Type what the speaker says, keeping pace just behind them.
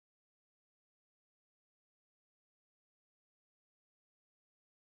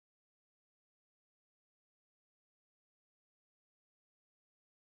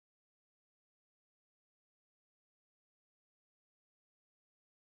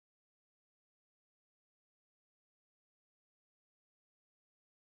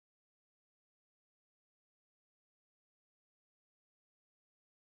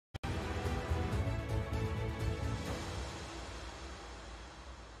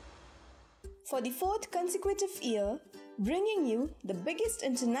for the fourth consecutive year, bringing you the biggest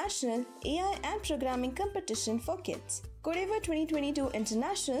international AI and programming competition for kids, Codeavour 2022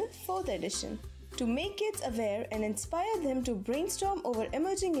 International 4th edition. To make kids aware and inspire them to brainstorm over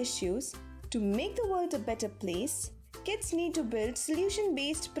emerging issues, to make the world a better place, kids need to build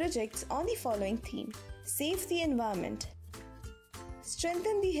solution-based projects on the following theme: save the environment,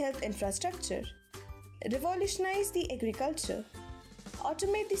 strengthen the health infrastructure, revolutionize the agriculture,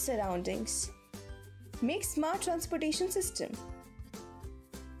 automate the surroundings, make smart transportation system.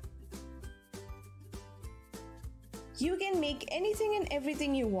 You can make anything and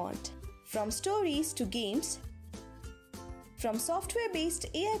everything you want, from stories to games, from software-based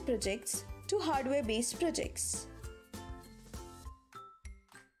AI projects to hardware-based projects.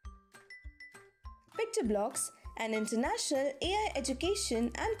 PictoBlocks, an international AI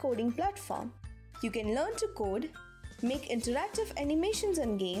education and coding platform. You can learn to code, make interactive animations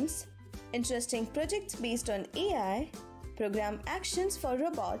and games, interesting projects based on AI, program actions for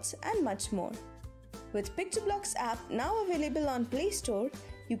robots, and much more. With PictoBlocks app now available on Play Store,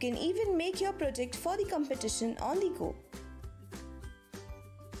 you can even make your project for the competition on the go.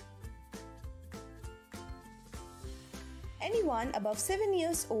 Anyone above 7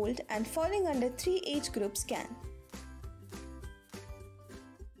 years old and falling under 3 age groups can.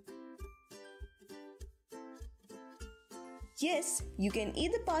 Yes, you can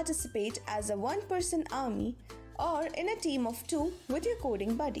either participate as a one-person army or in a team of 2 with your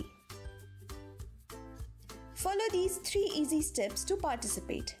coding buddy. Follow these 3 easy steps to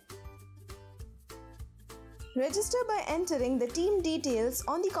participate. Register by entering the team details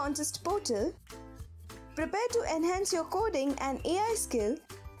on the contest portal. Prepare to enhance your coding and AI skill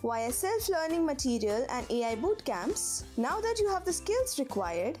via self-learning material and AI bootcamps. Now that you have the skills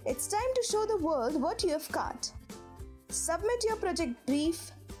required, it's time to show the world what you have got. Submit your project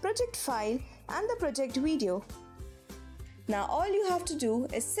brief, project file, and the project video. Now all you have to do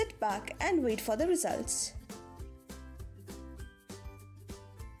is sit back and wait for the results.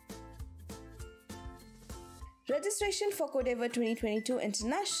 Registration for Codeavour 2022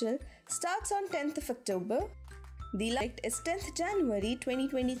 International starts on 10th of October. The last date is 10th January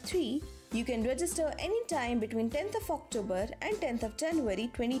 2023. You can register anytime between 10th of October and 10th of January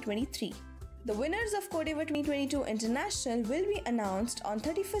 2023. The winners of Codeavour 2022 International will be announced on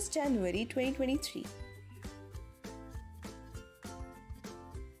 31st January 2023.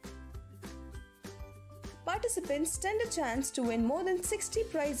 Participants stand a chance to win more than 60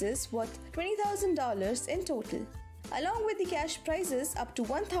 prizes worth $20,000 in total. Along with the cash prizes up to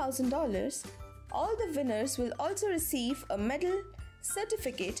 $1,000, all the winners will also receive a medal,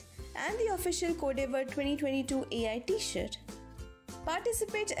 certificate, and the official Codeavour 2022 AI t-shirt.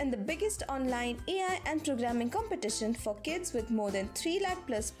 Participate in the biggest online AI and programming competition for kids with more than 3 lakh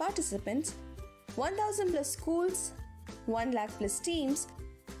plus participants, 1,000 plus schools, 1 lakh plus teams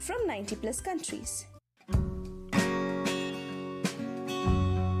from 90 plus countries.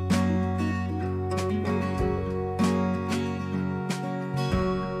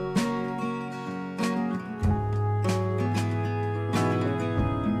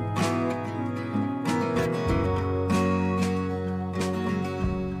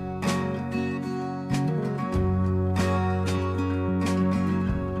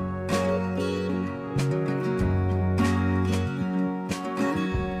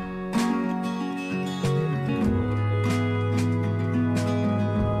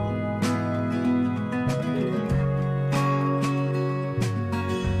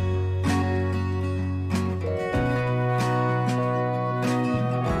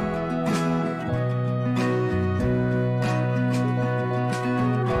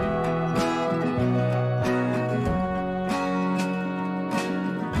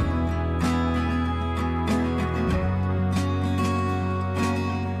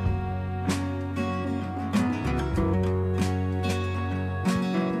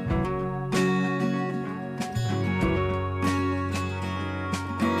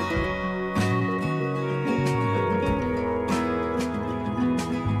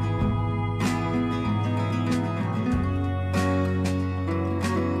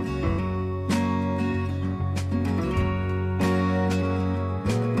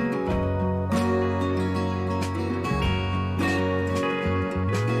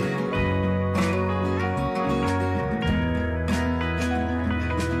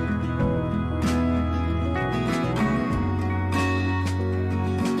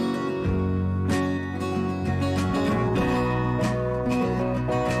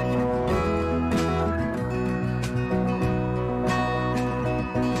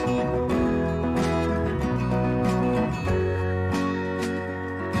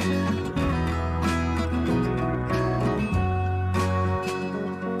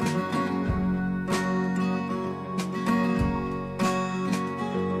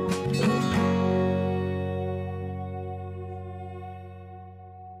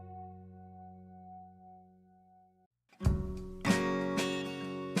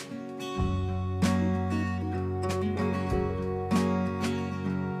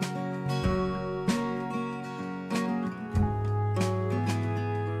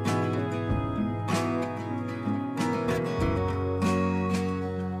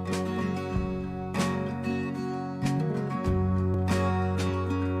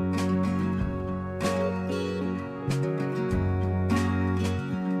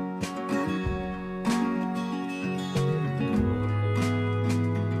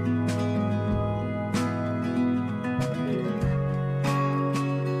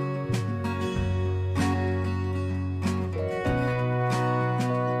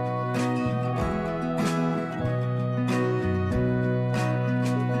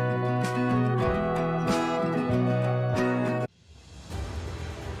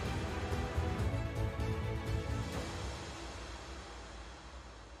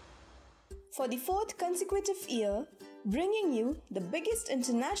 For the fourth consecutive year, bringing you the biggest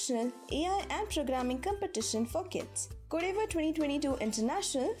international AI and programming competition for kids, Codeavour 2022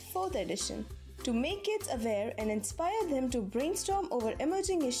 International 4th edition. To make kids aware and inspire them to brainstorm over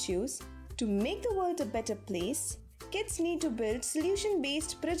emerging issues, to make the world a better place, kids need to build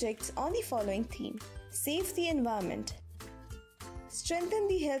solution-based projects on the following theme: save the environment, strengthen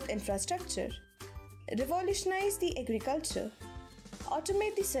the health infrastructure, revolutionize the agriculture,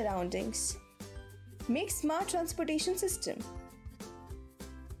 automate the surroundings, make smart transportation system.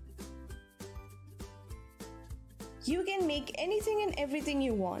 You can make anything and everything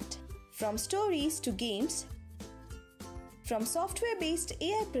you want, from stories to games, from software-based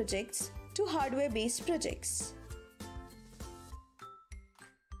AI projects to hardware-based projects.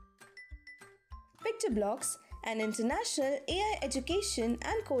 PictoBlocks, an international AI education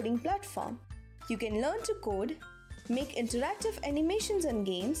and coding platform. You can learn to code, make interactive animations and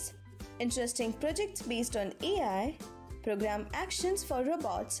games, interesting projects based on AI, program actions for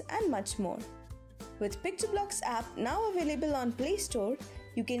robots, and much more. With PictoBlocks app now available on Play Store,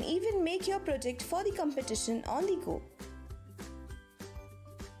 you can even make your project for the competition on the go.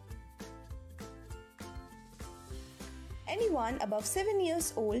 Anyone above 7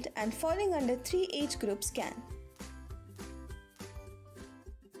 years old and falling under 3 age groups can.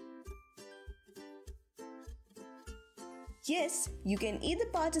 Yes, you can either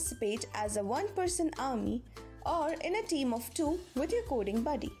participate as a one-person army or in a team of 2 with your coding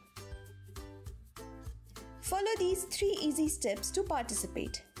buddy. Follow these 3 easy steps to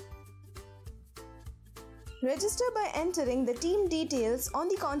participate. Register by entering the team details on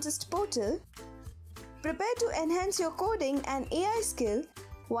the contest portal. Prepare to enhance your coding and AI skill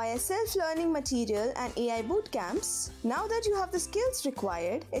via self-learning material and AI bootcamps. Now that you have the skills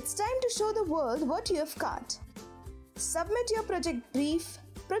required, it's time to show the world what you have got. Submit your project brief,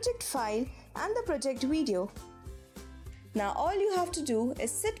 project file, and the project video. Now all you have to do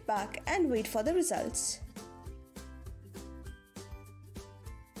is sit back and wait for the results.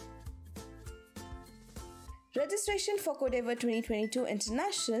 Registration for Codeavour 2022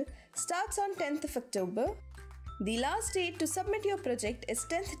 International starts on 10th of October. The last date to submit your project is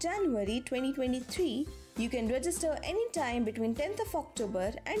 10th January 2023. You can register anytime between 10th of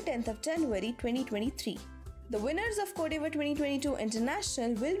October and 10th of January 2023. The winners of Codeavour 2022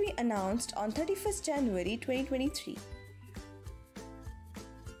 International will be announced on 31st January 2023.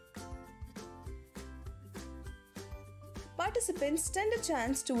 Participants stand a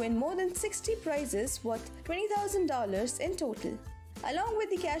chance to win more than 60 prizes worth $20,000 in total. Along with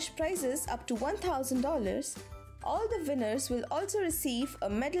the cash prizes up to $1,000, all the winners will also receive a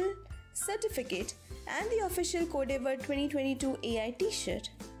medal, certificate, and the official Codeavour 2022 AI t-shirt.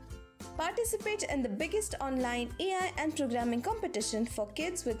 Participate in the biggest online AI and programming competition for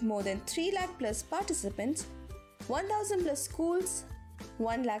kids with more than 3 lakh plus participants, 1,000 plus schools,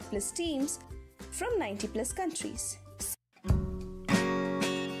 1 lakh plus teams from 90 plus countries.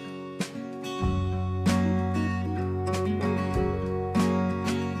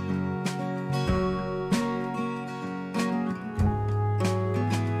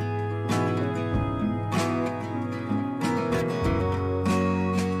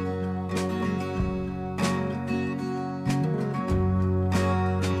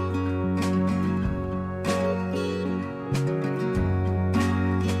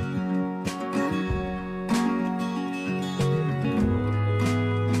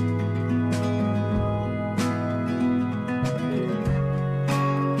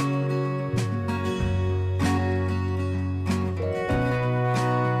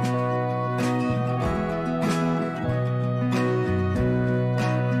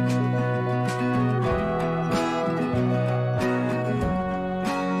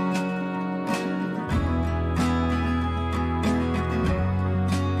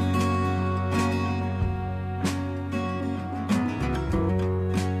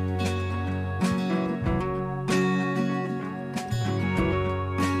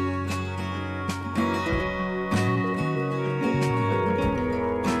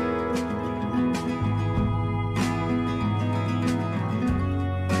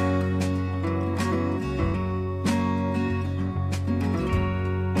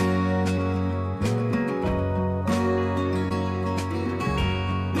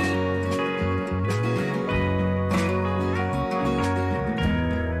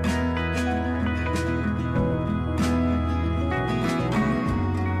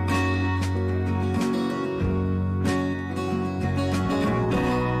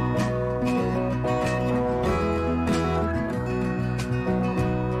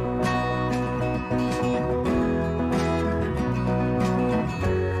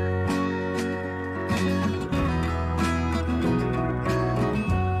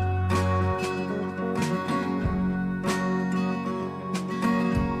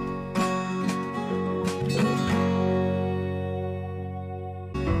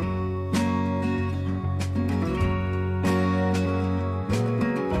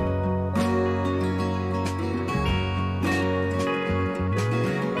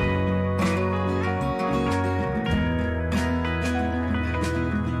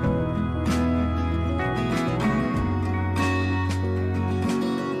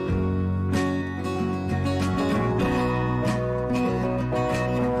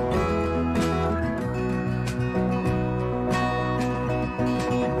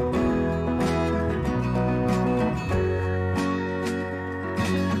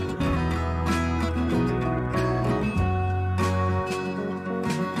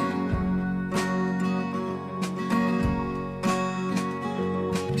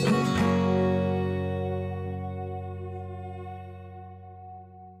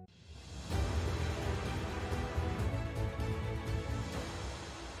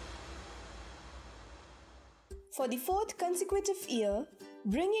 For the fourth consecutive year,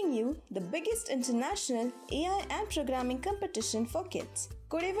 bringing you the biggest international AI and programming competition for kids,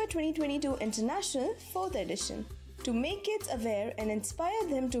 Codeavour 2022 International 4th edition. To make kids aware and inspire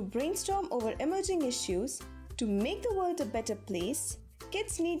them to brainstorm over emerging issues, to make the world a better place,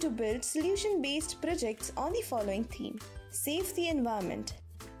 kids need to build solution-based projects on the following theme: save the environment,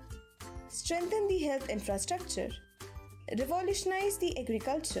 strengthen the health infrastructure, revolutionize the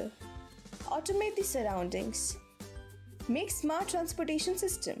agriculture, automate the surroundings, make smart transportation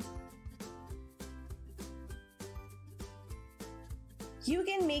system. You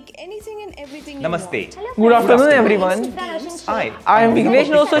can make anything and everything you Namaste. want. Good afternoon, everyone. I am Vignesh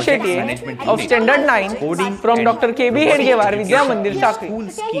Nososhetty of Standard 9 from Dr. KB Hedgewar Vidya Mandir Shakri.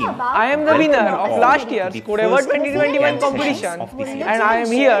 I am the winner of last year's Codeavour 2021 competition, and I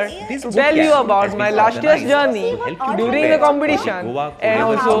am here to tell you about my last year's journey during the competition and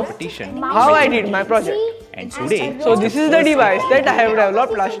also how I did my project. And today, So this is the device that I have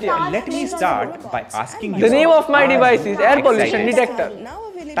developed last year. let me start by asking you. The name of my device is air pollution detector.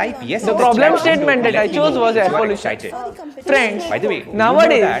 Type yes. The problem statement that I chose was air pollution. Friends, By the way,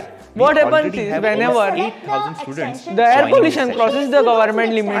 nowadays, what happens is whenever 8,000 students the air pollution crosses the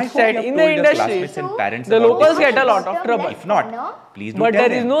government limits set in the industry, the locals get a lot of trouble. If not, please do But tell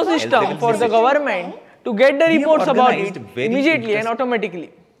there is them, no else they system will for miss the it. government to get the We have reports about it organized very immediately and interesting-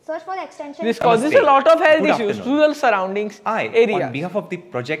 automatically. Search for the extension. This causes a Namaste. lot of health Good issues afternoon. to the surroundings I, on areas. behalf of the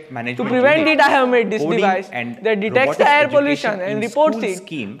project management To prevent unit, it, I have made this Coding device and that detects the Robotics air Education pollution and in reports School it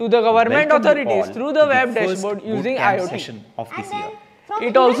scheme to the government welcome you authorities all through to the web first dashboard using bootcamp IoT. session of this And then year. from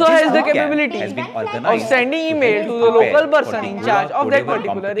It also here, has the bootcamp capability has been of organized sending to email help to you the prepare local for person the in Goa charge of that Codeavour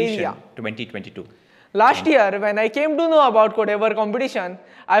particular competition area. 2022. Last year, when I came to know about Codeavour competition,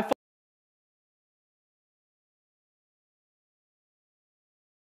 I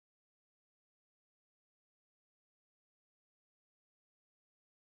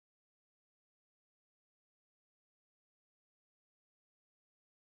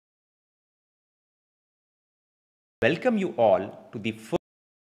Welcome you all to the first.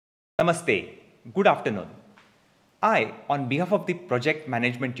 Namaste. Good afternoon. I, on behalf of the project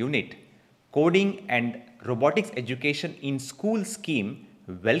management unit, Coding and Robotics Education in School scheme,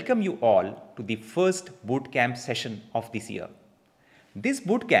 welcome you all to the first bootcamp session of this year. This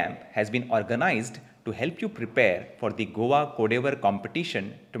bootcamp has been organized to help you prepare for the Goa Codeavour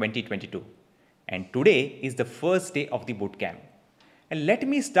competition 2022. And today is the first day of the bootcamp. And let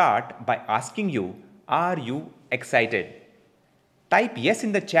me start by asking you, are you excited? Type yes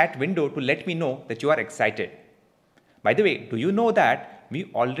in the chat window to let me know that you are excited. By the way, do you know that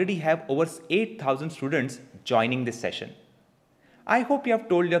we already have over 8,000 students joining this session? I hope you have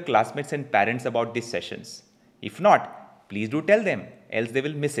told your classmates and parents about these sessions. If not, please do tell them, else they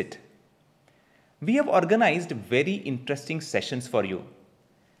will miss it. We have organized very interesting sessions for you.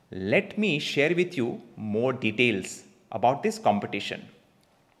 Let me share with you more details about this competition.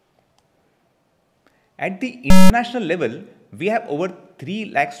 At the international level, we have over 3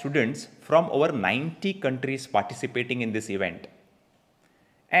 lakh students from over 90 countries participating in this event.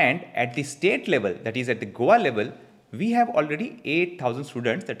 And at the state level, that is at the Goa level, we have already 8,000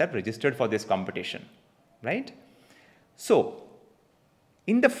 students that are registered for this competition, right? So,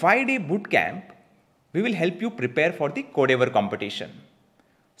 in the 5-day bootcamp, we will help you prepare for the Codeavour competition.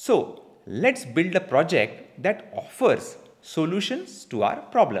 So, let's build a project that offers solutions to our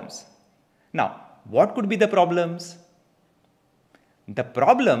problems. Now, what could be the problems? The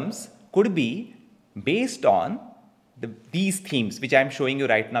problems could be based on these themes which I am showing you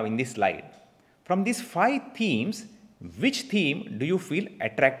right now in this slide. From these 5 themes, which theme do you feel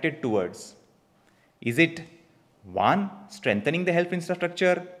attracted towards? Is it 1. Strengthening the health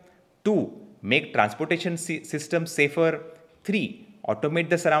infrastructure, 2. Make transportation systems safer, 3. Automate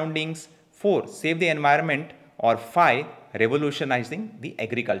the surroundings, 4. Save the environment, or 5. Revolutionizing the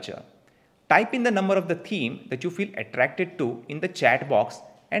agriculture? Type in the number of the theme that you feel attracted to in the chat box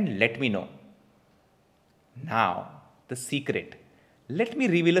and let me know. Now, the secret. Let me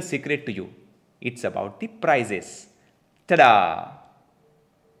reveal a secret to you. It's about the prizes. Ta-da!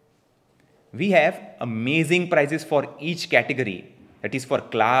 We have amazing prizes for each category. That is for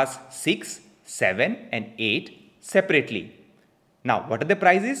class 6, 7 and 8 separately. Now, what are the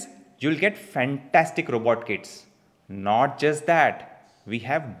prizes? You will get fantastic robot kits. Not just that. We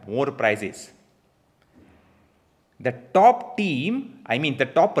have more prizes. The top team, the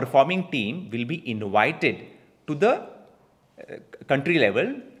top performing team will be invited to the country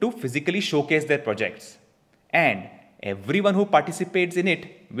level to physically showcase their projects. And everyone who participates in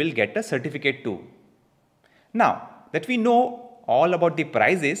it will get a certificate too. Now that we know all about the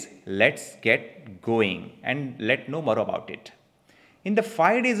prizes, let's get going and let know more about it. In the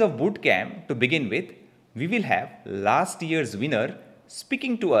 5 days of boot camp, to begin with, we will have last year's winner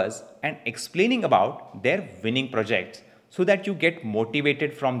speaking to us and explaining about their winning projects so that you get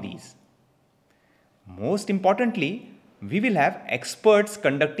motivated from these. Most importantly, we will have experts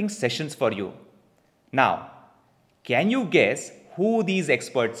conducting sessions for you. Now, can you guess who these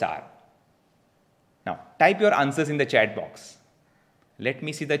experts are? Now, type your answers in the chat box. Let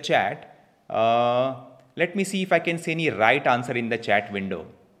me see the chat. Let me see if I can see any right answer in the chat window.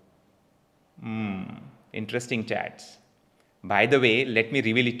 Interesting chats. By the way, let me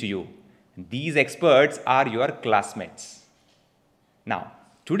reveal it to you. These experts are your classmates. Now,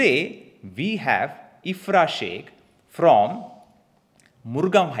 today we have Ifra Sheikh from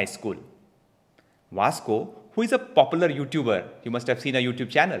Murgam High School, Vasco, who is a popular YouTuber. You must have seen a YouTube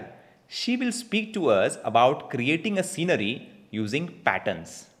channel. She will speak to us about creating a scenery using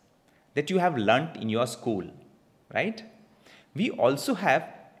patterns that you have learnt in your school, right? We also have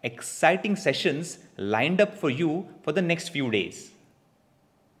exciting sessions lined up for you for the next few days.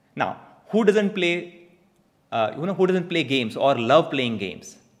 Now, who doesn't play games or love playing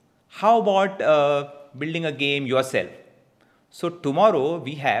games? How about building a game yourself? So tomorrow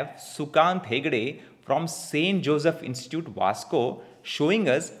we have Sukant Hegde from St. Joseph Institute, Vasco, showing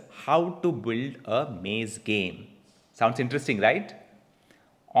us how to build a maze game. Sounds interesting, right?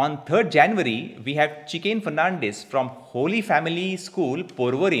 On 3rd January, we have Chicken Fernandez from Holy Family School,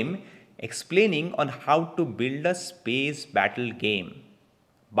 Porvorim, explaining on how to build a space battle game,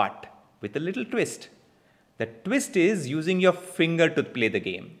 but with a little twist. The twist is using your finger to play the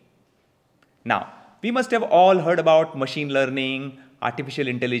game. Now, we must have all heard about machine learning, artificial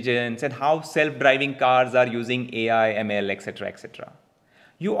intelligence, and how self-driving cars are using AI, ML, etc., etc.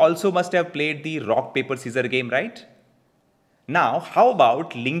 You also must have played the rock, paper, scissors game, right? Now, how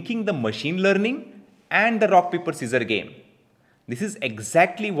about linking the machine learning and the rock, paper, scissors game? This is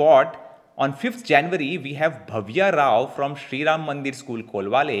exactly what on 5th January we have Bhavya Rao from Sri Ram Mandir School,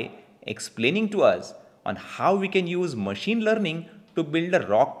 Kolwale, explaining to us on how we can use machine learning to build a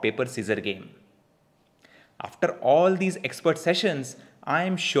rock, paper, scissors game. After all these expert sessions, I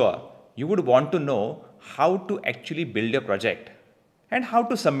am sure you would want to know how to actually build a project and how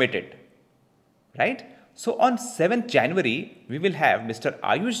to submit it, right? So on 7th January, we will have Mr.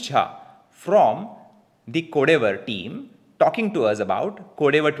 Ayush Jha from the Codeavour team talking to us about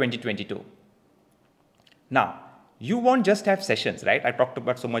Codeavour 2022. Now, you won't just have sessions, right? I talked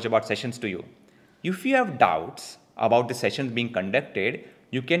about so much about sessions to you. If you have doubts about the sessions being conducted,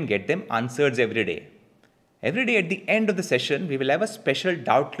 you can get them answered every day. Every day at the end of the session, we will have a special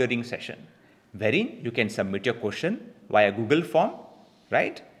doubt clearing session wherein you can submit your question via Google form,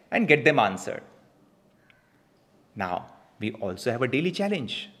 right? And get them answered. Now, we also have a daily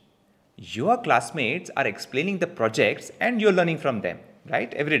challenge. Your classmates are explaining the projects and you're learning from them,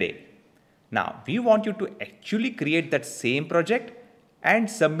 right? Every day. Now, we want you to actually create that same project and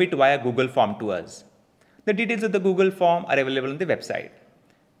submit via Google form to us. The details of the Google form are available on the website.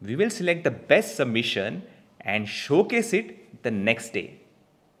 We will select the best submission and showcase it the next day.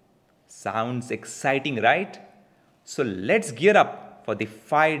 Sounds exciting, right? So let's gear up for the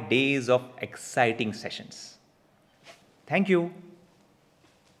 5 days of exciting sessions. Thank you.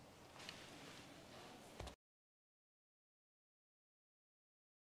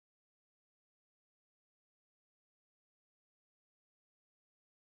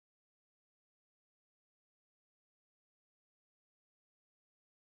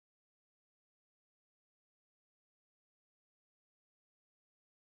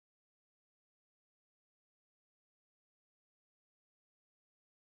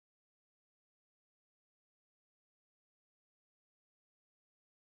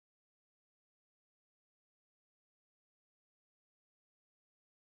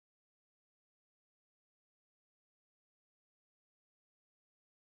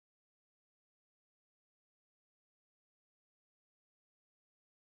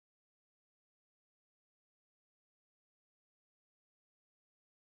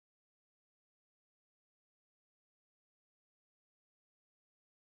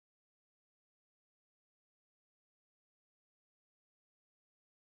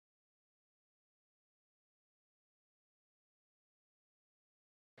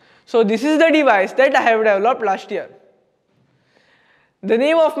 So this is the device that I have developed last year. The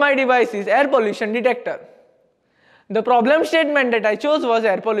name of my device is air pollution detector. The problem statement that I chose was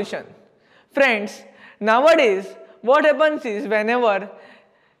air pollution. Friends, nowadays what happens is whenever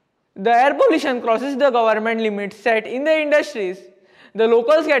the air pollution crosses the government limits set in the industries, the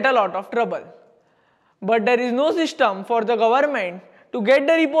locals get a lot of trouble. but there is no system for the government to get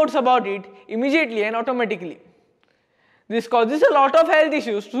the reports about it immediately and automatically. This causes a lot of health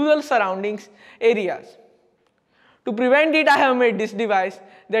issues to the surroundings areas. To prevent it, I have made this device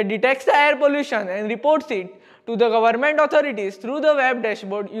that detects the air pollution and reports it to the government authorities through the web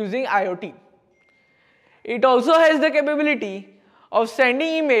dashboard using IoT. It also has the capability of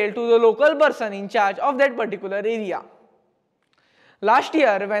sending email to the local person in charge of that particular area. Last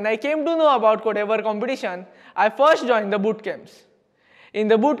year, when I came to know about Codeavour competition, I first joined the boot camps. In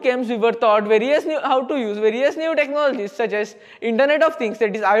the boot camps, we were taught how to use various new technologies such as Internet of Things,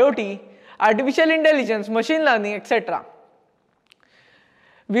 that is IoT, artificial intelligence, machine learning, etc.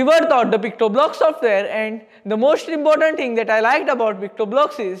 We were taught the PictoBlox software, and the most important thing that I liked about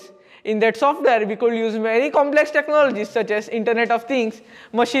PictoBlox is, in that software we could use very complex technologies such as Internet of Things,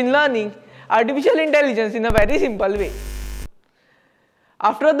 machine learning, artificial intelligence in a very simple way.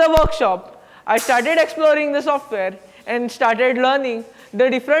 After the workshop, I started exploring the software and started learning the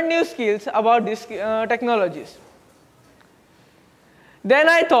different new skills about these technologies. Then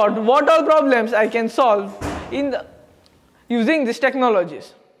I thought what all problems I can solve using these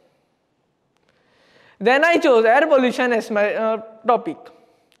technologies. Then I chose air pollution as my topic.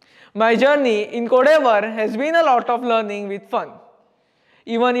 My journey in Codeavour has been a lot of learning with fun.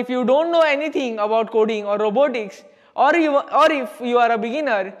 Even if you don't know anything about coding or robotics, or if you are a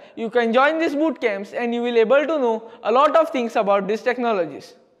beginner, you can join these boot camps and you will be able to know a lot of things about these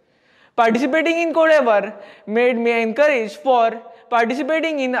technologies. Participating in Codeavour made me encouraged for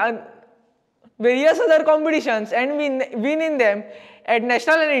participating in various other competitions and win in them at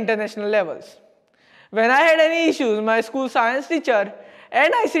national and international levels. When I had any issues, my school science teacher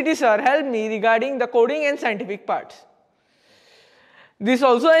and ICT sir helped me regarding the coding and scientific parts. This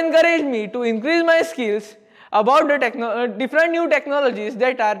also encouraged me to increase my skills about the different new technologies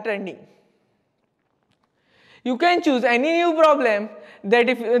that are trending. You can choose any new problem that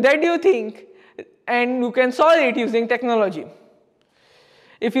you think, and you can solve it using technology.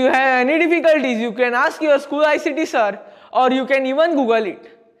 If you have any difficulties, you can ask your school ICT sir, or you can even Google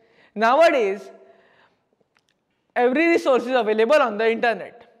it. Nowadays, every resource is available on the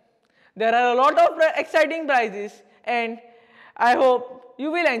internet. There are a lot of exciting prizes, and I hope you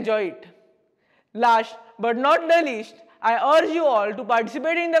will enjoy it. Last but not the least, I urge you all to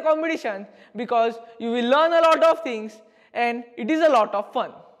participate in the competition because you will learn a lot of things and it is a lot of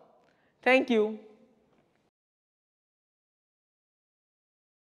fun. Thank you.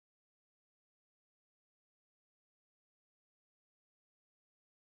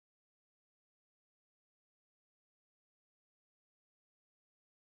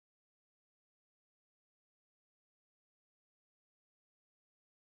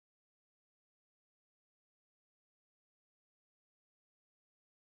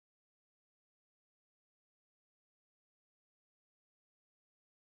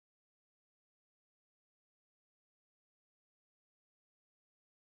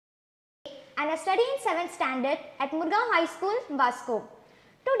 And I study in 7th standard at Murgaon High School, Vasco.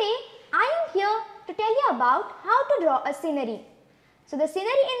 Today, I am here to tell you about how to draw a scenery. So, the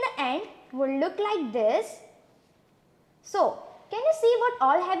scenery in the end will look like this. So, can you see what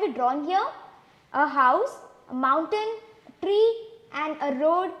all have we drawn here? A house, a mountain, a tree and a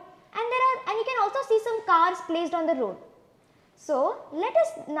road, and you can also see some cars placed on the road. So, let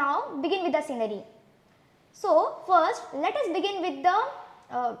us now begin with the scenery. So, first let us begin with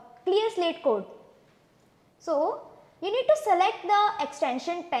the clear slate code. So, you need to select the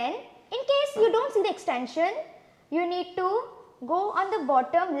extension pen. In case you don't see the extension, you need to go on the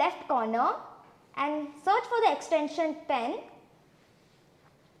bottom left corner and search for the extension pen.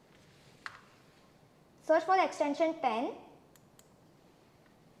 Search for the extension pen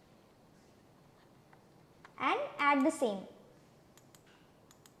and add the same.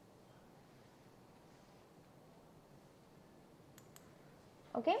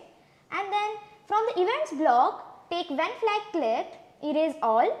 Okay, and then from the events block, take when flag clicked, erase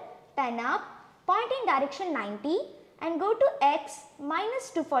all, pen up, point in direction 90 and go to x minus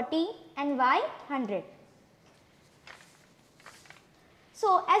 240 and y 100.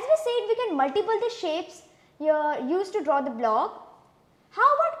 So, as we said, we can multiple the shapes used to draw the block. How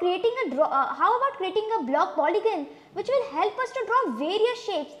about creating a block polygon which will help us to draw various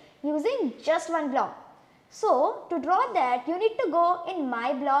shapes using just one block? So, to draw that, you need to go in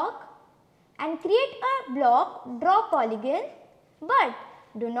my block and create a block, draw polygon, but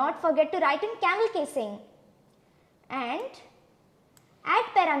do not forget to write in camel casing and add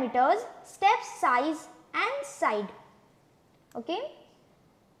parameters, step, size and side. Okay.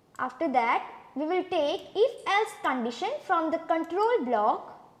 After that, we will take if else condition from the control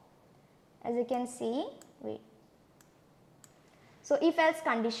block as you can see, wait. So if else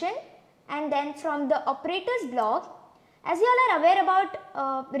condition, and then from the operators block, as you all are aware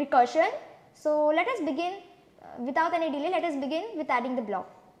about recursion, so let us begin without any delay, let us begin with adding the block.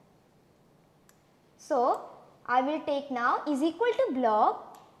 So I will take now is equal to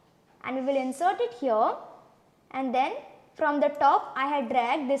block and we will insert it here, and then from the top I had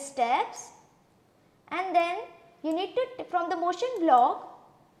dragged these steps, and then you need to, from the motion block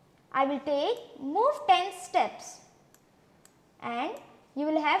I will take move 10 steps, and you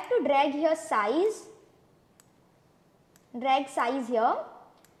will have to drag here size, drag size here,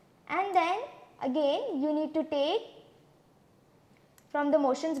 and then again you need to take from the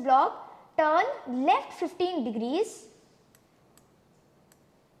motions block turn left 15 degrees,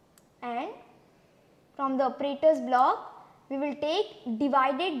 and from the operators block we will take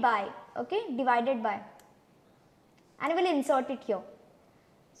divided by, okay, divided by, and we will insert it here.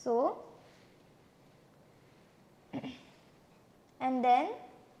 So and then,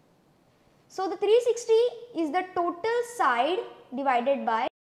 so the 360 is the total side divided by,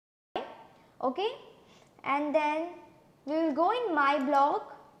 okay, and then we will go in my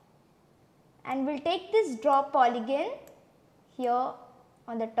block and we will take this drop polygon here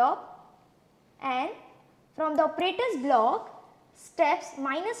on the top, and from the operators block steps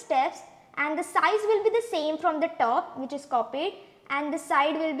minus steps, and the size will be the same from the top which is copied, and the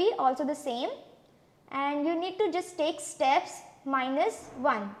side will be also the same, and you need to just take steps minus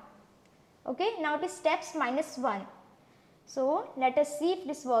 1. Okay, now it is steps minus 1. So let us see if it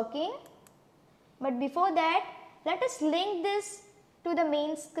is working, but before that let us link this to the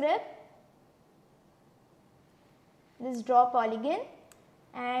main script, this draw polygon,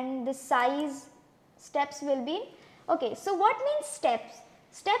 and the size steps will be, okay. So what means steps?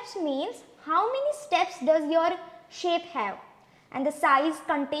 Steps means how many steps does your shape have, and the size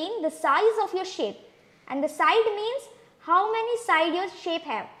contain the size of your shape, and the side means how many side your shape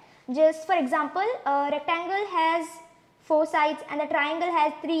have. Just for example, a rectangle has 4 sides and a triangle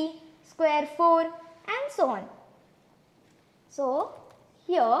has 3, square 4, and so on. So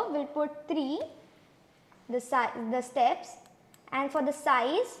here we will put 3 the steps, and for the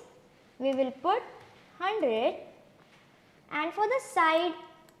size we will put 100, and for the side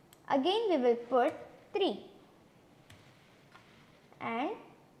again we will put 3, and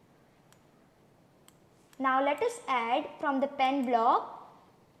now let us add from the pen block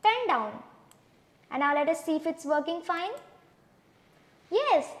pen down, and now let us see if it's working fine.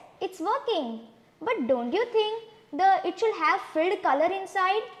 Yes, it's working, but don't you think it should have filled color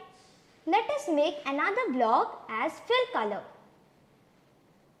inside? Let us make another block as fill color.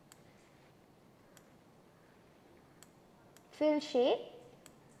 Fill shape.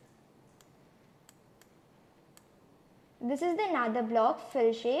 This is the another block,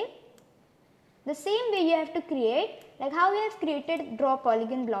 fill shape. The same way you have to create, like how we have created draw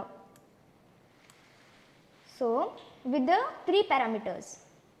polygon block. So with the 3 parameters,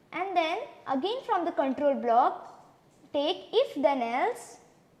 and then again from the control block take if then else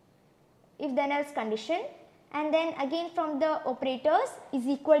condition, and then again from the operators is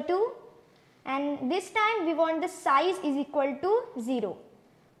equal to, and this time we want the size is equal to 0,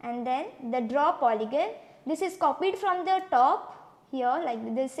 and then the draw polygon, this is copied from the top here,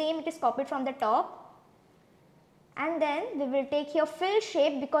 like the same it is copied from the top, and then we will take here fill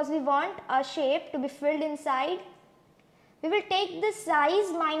shape because we want a shape to be filled inside. We will take the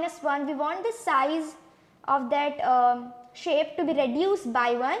size minus 1, we want the size of that shape to be reduced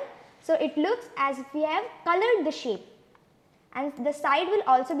by 1. So it looks as if we have colored the shape, and the side will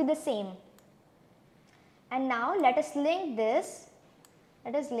also be the same. And now let us link this,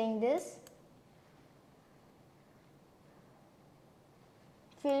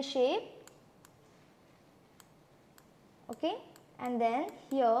 fill shape, okay, and then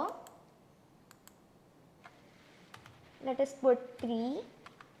here let us put 3,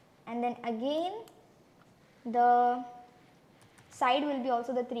 and then again the side will be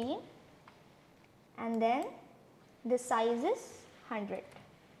also the 3, and then the size is 100,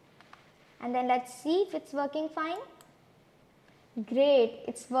 and then let's see if it's working fine. Great,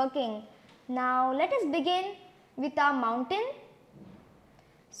 it's working. Now let us begin with our mountain.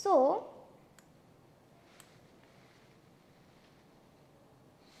 So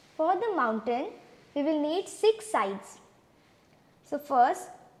for the mountain we will need 6 sides. So first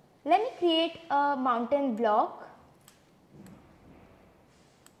let me create a mountain block.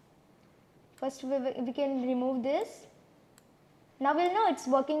 First we can remove this. Now we will know it's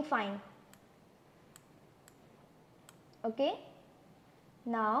working fine. Okay.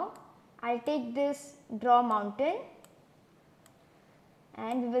 Now I'll take this draw mountain,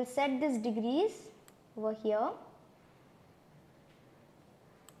 and we will set this degrees over here.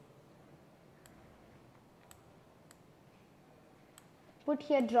 Put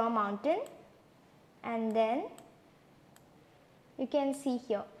here draw mountain, and then you can see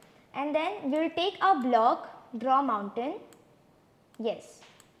here, and then we will take our block draw mountain. Yes,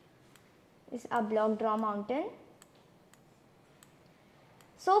 this is our block draw mountain.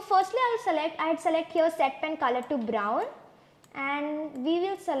 So firstly I had select here set pen color to brown, and we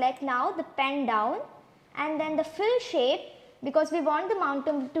will select now the pen down, and then the fill shape, because we want the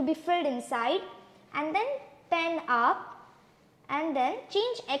mountain to be filled inside, and then pen up, and then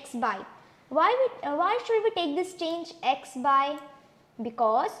change X by. Why should we take this change X by?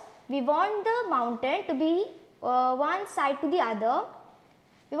 Because we want the mountain to be one side to the other.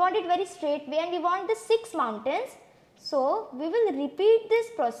 We want it very straight way, and we want the 6 mountains. So we will repeat this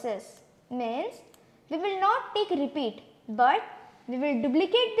process, means we will not take repeat, but we will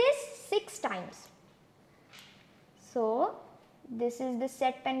duplicate this 6 times. So this is the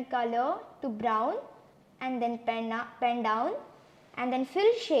set pen color to brown, and then pen down, and then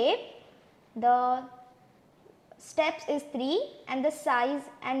fill shape. The steps is 3, and the size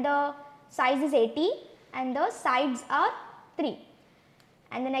is 80, and the sides are 3.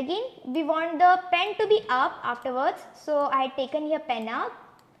 And then again we want the pen to be up afterwards, so I had taken here pen up,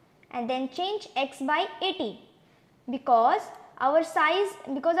 and then change X by 80, because our size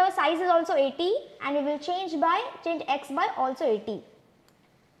is also 80, and we will change X by also 80,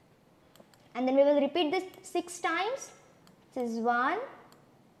 and then we will repeat this 6 times. This is 1, you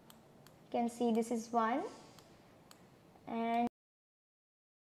can see this is 1, and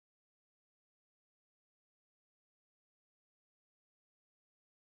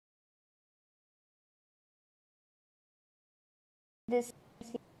this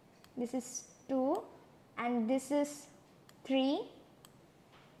is 2, and this is 3,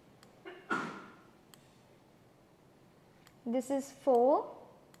 this is 4,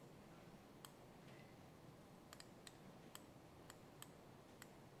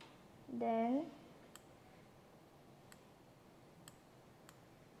 then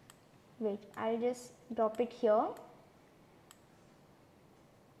wait, I will just drop it here.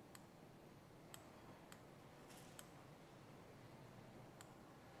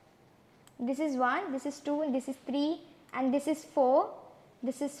 This is 1, this is 2, this is 3, and this is 4,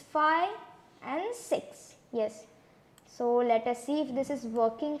 this is 5 and 6. Yes. So let us see if this is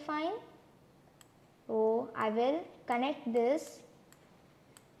working fine. So I will connect this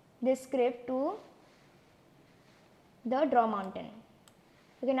script to the draw mountain.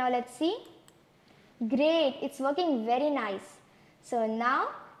 Okay, now let's see. Great, it's working very nice. So now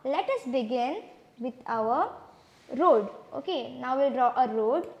let us begin with our road. Okay, now we'll draw a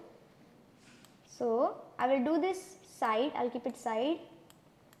road. So I will do this side, I'll keep it side,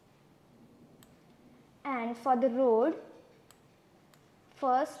 and for the road,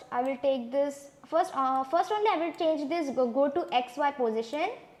 first I will take this, first only I will change this, go to XY position,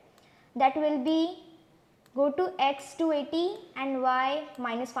 that will be go to X 280 and Y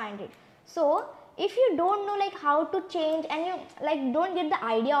minus 500. So if you don't know like how to change, and you like don't get the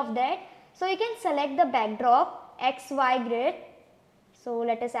idea of that, so you can select the backdrop XY grid. So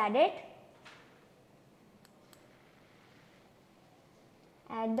let us add it.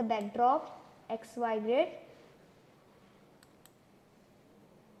 Add the backdrop XY grid.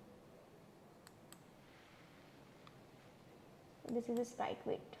 This is the sprite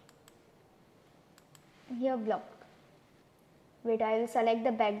weight. Here block. Wait, I will select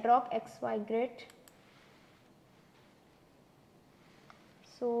the backdrop XY grid.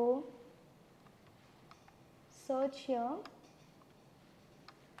 So search here.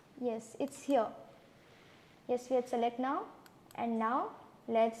 Yes, it's here. Yes, we have select now, and now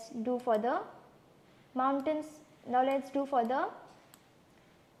let's do for the mountains. Now let's do for the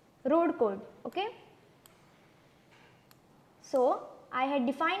road code. Okay. So I had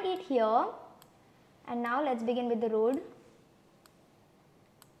defined it here, and now let's begin with the road.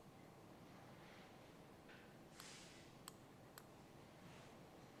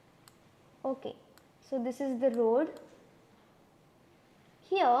 Okay, so this is the road.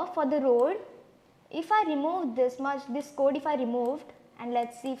 Here for the road, if I remove this much, this code if I removed, and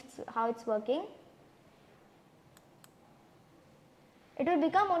let's see how it's working, it will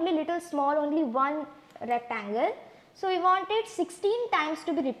become only little small, only one rectangle. So we want it 16 times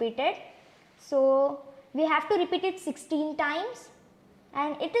to be repeated. So we have to repeat it 16 times,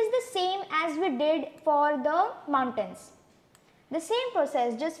 and it is the same as we did for the mountains. The same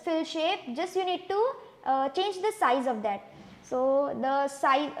process, just fill shape, just you need to change the size of that. So the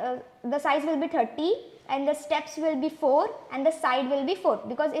size will be 30 and the steps will be 4 and the side will be 4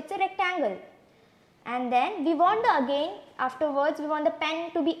 because it's a rectangle. And then we want the again afterwards we want the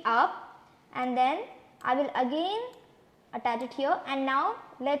pen to be up, and then I will again attach it here, and now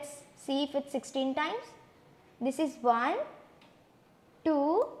let's see if it's 16 times. This is 1,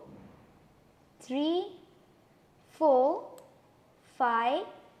 2, 3, 4, 5,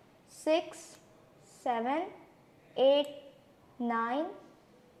 6, 7, 8, 9,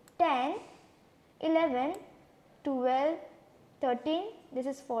 10, 11, 12, 13, this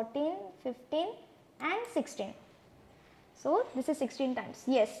is 14, 15 and 16. So this is 16 times.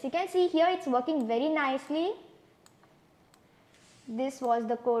 Yes, you can see here it's working very nicely. This was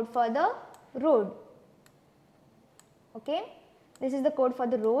the code for the road. Okay, this is the code for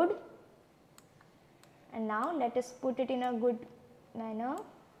the road, and now let us put it in a good manner.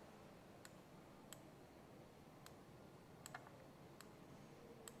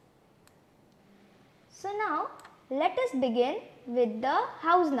 So now let us begin with the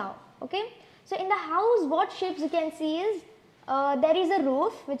house now. Okay, so in the house what shapes you can see is there is a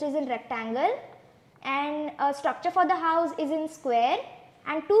roof which is in rectangle, and a structure for the house is in square,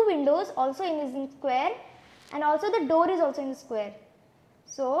 and 2 windows also is in square, and also the door is also in square.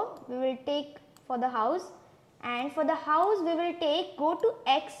 So we will take for the house, and for the house we will take go to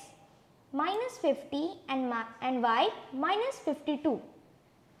x minus 50 and y minus 52.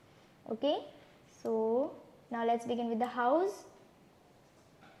 Okay, so now let's begin with the house.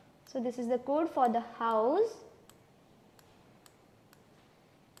 So this is the code for the house.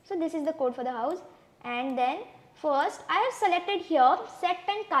 So this is the code for the house, and then first I have selected here set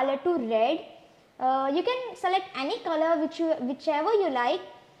pen color to red. You can select any color whichever you like.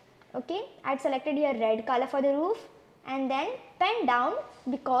 Okay, I had selected here red color for the roof, and then pen down,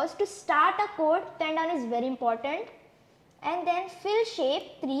 because to start a code pen down is very important. And then fill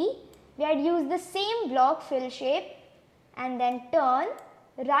shape 3, we had used the same block fill shape, and then turn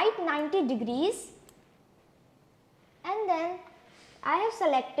right 90 degrees, and then I have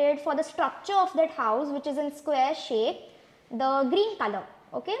selected for the structure of that house which is in square shape the green color.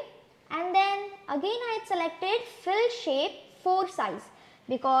 Okay, and then again I had selected fill shape 4 size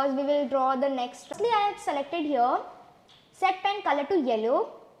because we will draw the next. Firstly I had selected here set pen color to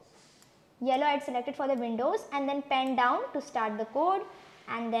yellow. Yellow I had selected for the windows, and then pen down to start the code,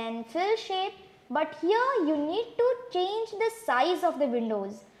 and then fill shape. But here you need to change the size of the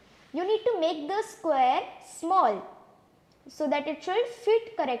windows. You need to make the square small so that it should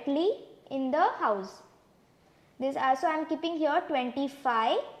fit correctly in the house. This also I am keeping here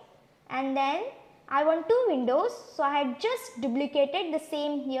 25, and then I want 2 windows, so I had just duplicated the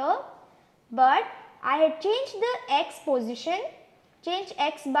same here, but I had changed the x position, change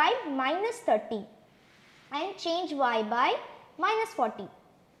x by minus 30 and change y by minus 40,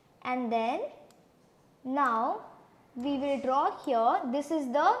 and then now we will draw here. This is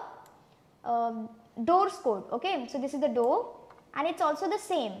the doors code. Okay, so this is the door, and it's also the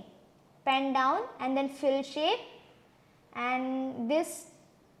same pen down and then fill shape, and this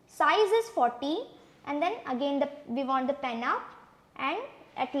size is 40, and then again we want the pen up, and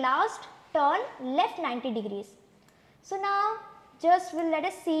at last turn left 90 degrees. So now just let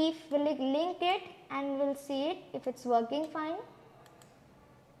us see if we'll link it, and we'll see it if it's working fine.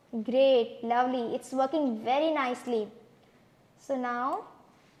 Great, lovely, it's working very nicely. So now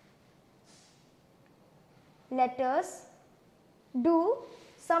let us do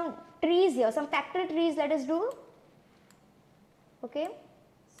some trees here, some factory trees let us do. Okay,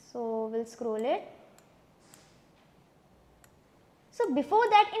 so we'll scroll it. So before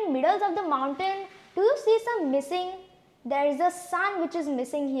that, in middle of the mountain, do you see some missing? There is a sun which is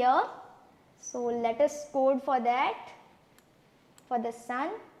missing here. So let us code for that, for the sun.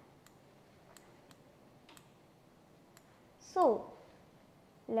 So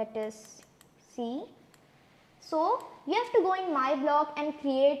let us see. So you have to go in my block and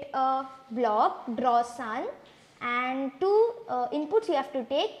create a block, draw sun, and 2 inputs you have to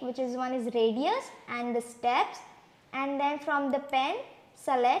take, which is one is radius and the steps, and then from the pen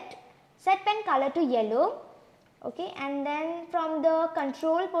select set pen color to yellow. Okay, and then from the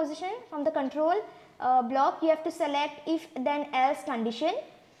control position, from the control block you have to select if then else condition,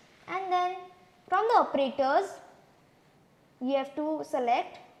 and then from the operators you have to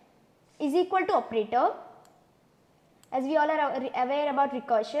select is equal to operator, as we all are aware about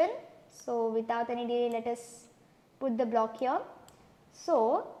recursion. So without any delay, let us put the block here.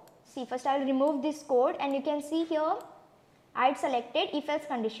 So see, first I will remove this code, and you can see here I had selected if else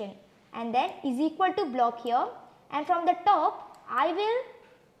condition, and then is equal to block here, and from the top I will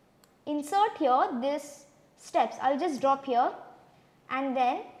insert here this steps. I will just drop here, and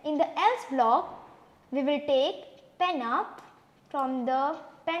then in the else block we will take pen up from the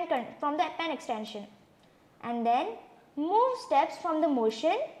pen extension, and then move steps from the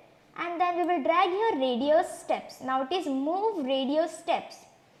motion, and then we will drag here radius steps. Now it is move radius steps,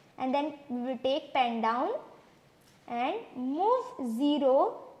 and then we will take pen down and move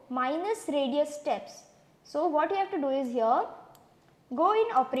 0 minus radius steps. So what you have to do is here, go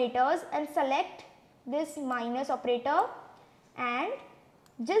in operators and select this minus operator and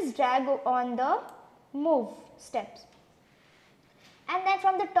just drag on the move steps, and then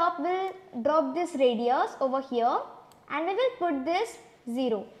from the top we will drop this radius over here and we will put this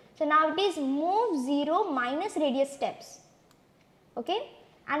 0. So now it is move 0 minus radius steps, okay,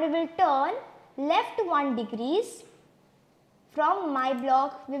 and we will turn left 1 degrees. From my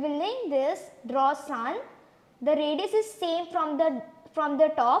block we will link this draw sun. The radius is same from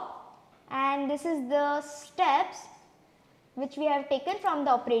the top, and this is the steps which we have taken from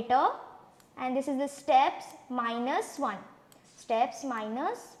the operator, and this is the steps minus 1. Steps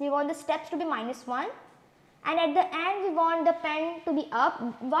minus, we want the steps to be minus 1, and at the end we want the pen to be up.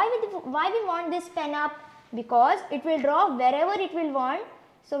 Why we want this pen up? Because it will draw wherever it will want.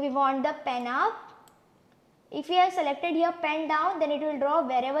 So we want the pen up. If we have selected here pen down, then it will draw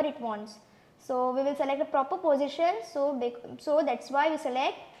wherever it wants. So we will select a proper position. So that's why we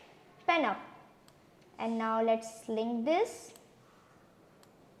select pen up. And now let's link this.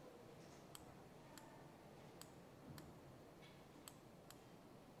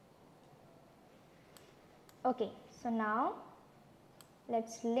 Okay, so now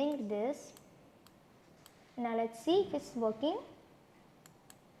let's link this. Now let's see if it's working.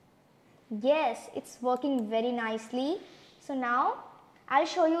 Yes, it's working very nicely. So now I'll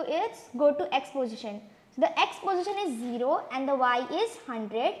show you its go to X position. So the X position is 0 and the Y is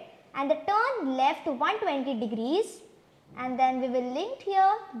 100, and the turn left 120 degrees, and then we will link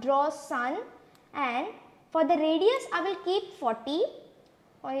here draw sun, and for the radius I will keep 40,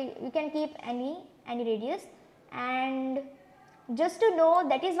 or you can keep any radius, and just to know,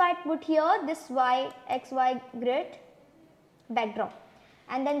 that is why I put here this XY grid backdrop,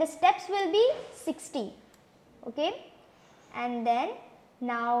 and then the steps will be 60, okay. And then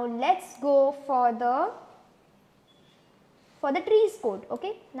now let's go for the trees code,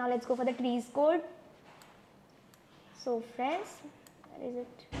 okay. Now let's go for the trees code. So friends, where is it?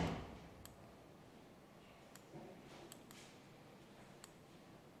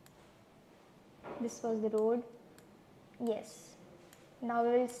 This was the road. Yes. Now we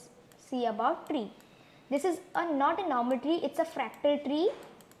will see about tree. This is not a normal tree, it's a fractal tree.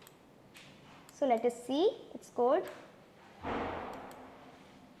 So let us see its code.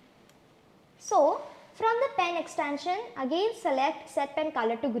 So from the pen extension, again select set pen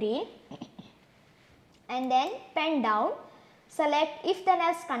color to green, and then pen down, select if then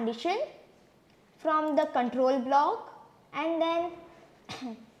else condition from the control block, and then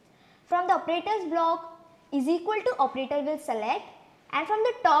from the operators block is equal to operator will select, and from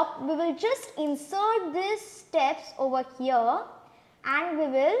the top we will just insert these steps over here, and we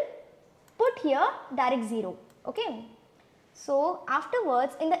will put here direct 0, okay. So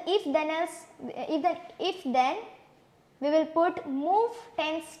afterwards in the if then we will put move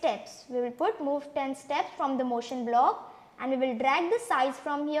 10 steps. We will put move 10 steps from the motion block, and we will drag the size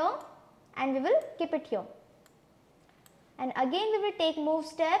from here and we will keep it here. And again we will take move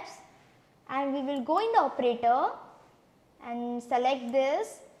steps, and we will go in the operator and select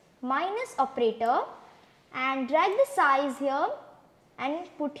this minus operator and drag the size here and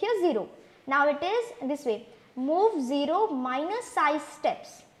put here 0. Now it is this way, move 0 minus size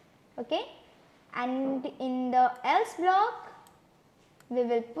steps, okay. And in the else block we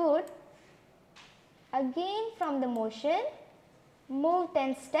will put again from the motion move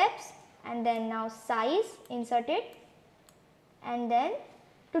 10 steps, and then now size, insert it, and then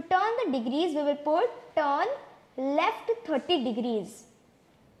to turn the degrees we will put turn left 30 degrees,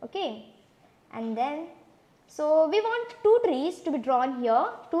 okay. And then so we want 2 trees to be drawn here,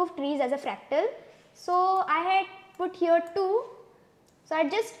 2 trees as a fractal. So I had put here 2. So I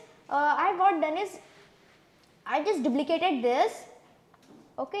just what done is I just duplicated this,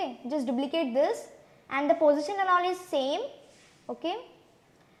 okay, just duplicate this, and the position and all is same, okay.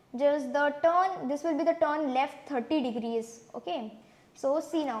 Just the turn, this will be the turn left 30 degrees, okay. So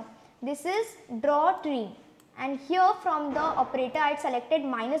see now, this is draw tree, and here from the operator I had selected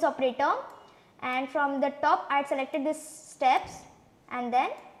minus operator, and from the top I had selected this steps, and then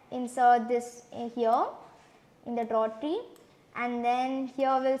insert this here in the draw tree, and then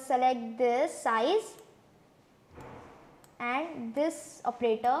here we will select this size and this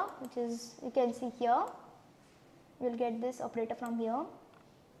operator, which is you can see here, we will get this operator from here,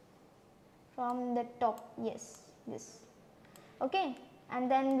 from the top, yes, this, okay, and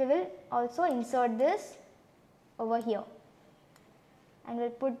then we will also insert this over here and we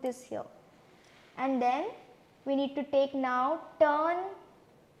will put this here, and then we need to take now turn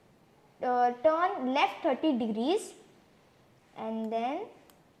left 30 degrees and then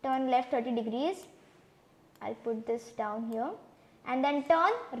turn left 30 degrees, I will put this down here, and then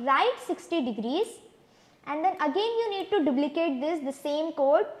turn right 60 degrees, and then again you need to duplicate this, the same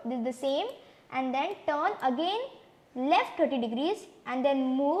code, this is the same, and then turn again left 30 degrees and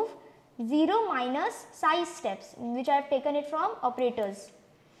then move 0 minus size steps, which I have taken it from operators,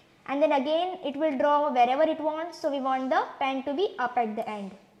 and then again it will draw wherever it wants. So we want the pen to be up at the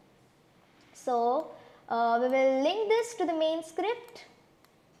end. So we will link this to the main script.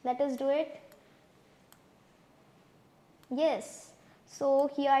 Let us do it. Yes, so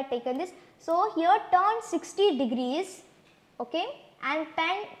here I taken this. So here turn 60 degrees, okay, and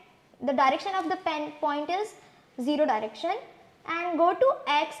pen, the direction of the pen point is 0 direction, and go to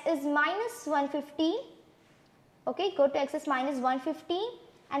x is minus 150, okay, go to x is minus 150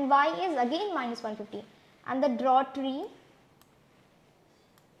 and y is again minus 150, and the draw tree,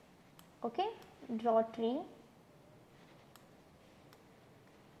 okay, draw tree.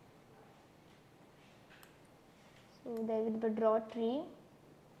 So there will be draw tree.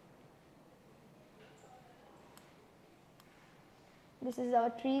 This is our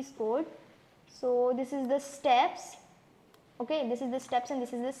trees code. So this is the steps, okay, this is the steps and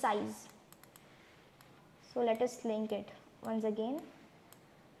this is the size. So let us link it once again.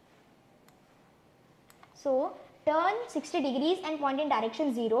 So turn 60 degrees and point in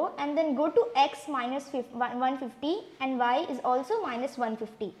direction 0, and then go to x minus 150 and y is also minus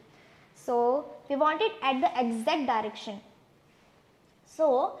 150. So we want it at the exact direction.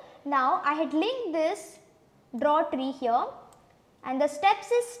 So now I had linked this draw tree here, and the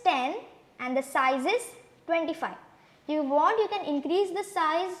steps is 10 and the size is 25. You want, you can increase the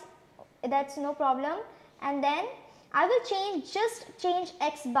size, that's no problem, and then I will just change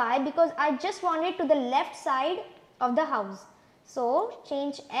x by, because I just want it to the left side of the house. So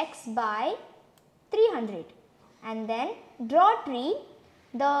change x by 300, and then draw tree,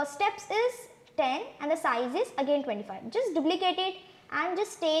 the steps is 10 and the size is again 25. Just duplicate it and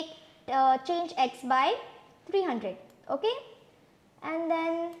just take change x by 300, okay, and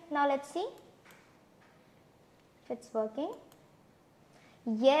then now let us see if it's working.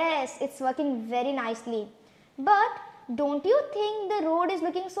 Yes, it's working very nicely, but don't you think the road is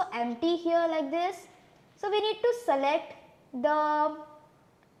looking so empty here like this? So we need to select the,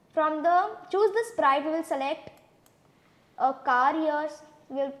 from the, choose the sprite, we will select a car here,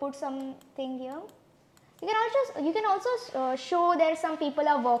 we will put something here. You can also show there some people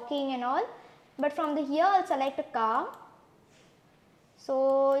are walking and all, but from the here I will select a car.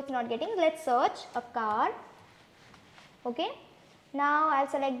 So it's not getting, let's search a car, okay. Now I will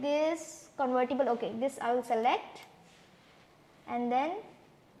select this convertible, okay, this I will select, and then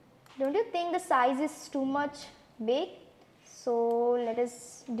don't you think the size is too much big? So let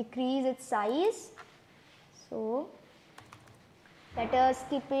us decrease its size. So let us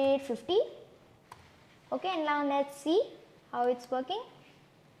keep it 50, okay, and now let's see how it's working.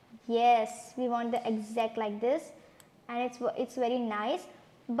 Yes, we want the exact like this, and it's very nice,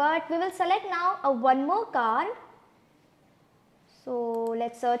 but we will select now a one more car. So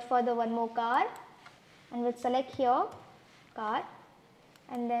let's search for the one more car, and we'll select here car,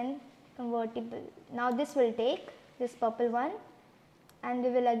 and then convertible. Now this will take this purple one, and we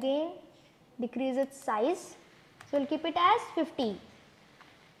will again decrease its size. So we'll keep it as 50,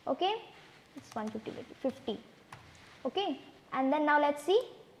 okay, it's 150, 50, okay, and then now let's see.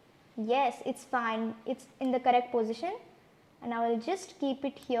 Yes, it's fine, it's in the correct position, and I will just keep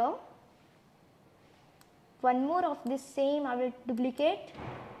it here. One more of this same I will duplicate,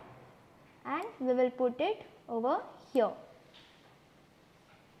 and we will put it over here.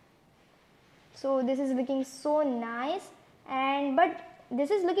 So this is looking so nice, and but this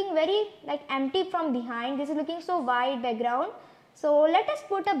is looking very like empty from behind, this is looking so wide background. So let us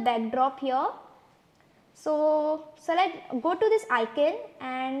put a backdrop here. So select, go to this icon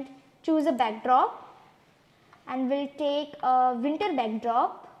and choose a backdrop, and we'll take a winter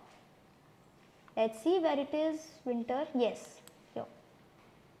backdrop. Let's see where it is, winter, yes, here.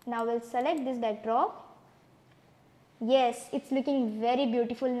 Now we'll select this backdrop. Yes, it's looking very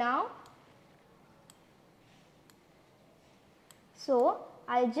beautiful now. So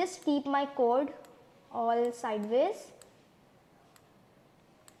I'll just keep my code all sideways.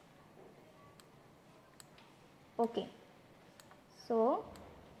 Okay, so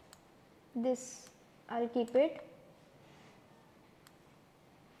this I'll keep it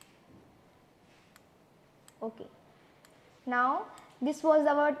Okay. Now this was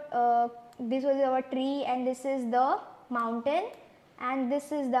our tree, and this is the mountain, and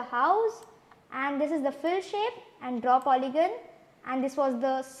this is the house, and this is the fill shape and draw polygon, and this was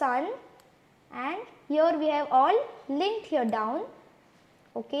the sun, and here we have all linked here down.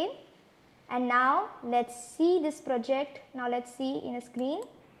 Okay. And now let's see this project. Now let's see in a screen.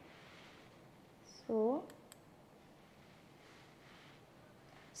 So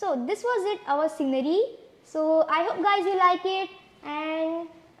this was it, our scenery. So I hope guys you like it, and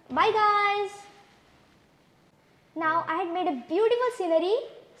bye guys. Now I had made a beautiful scenery.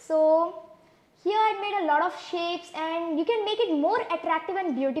 So here I had made a lot of shapes, and you can make it more attractive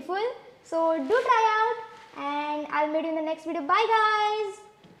and beautiful. So do try out, and I'll meet you in the next video. Bye guys.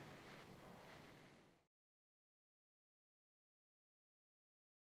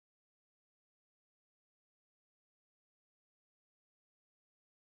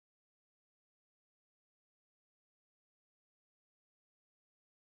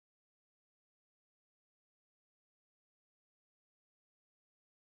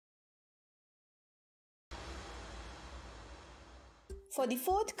 For the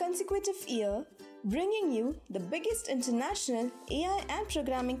fourth consecutive year, bringing you the biggest international AI and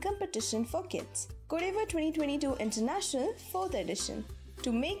programming competition for kids, Codeavour 2022 International 4th edition.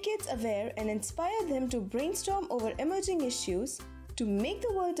 To make kids aware and inspire them to brainstorm over emerging issues, to make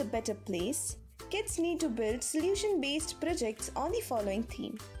the world a better place, kids need to build solution-based projects on the following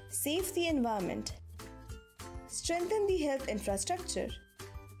theme: save the environment, strengthen the health infrastructure,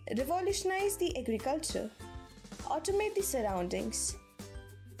 revolutionize the agriculture, automate the surroundings,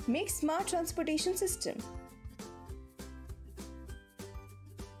 make smart transportation system.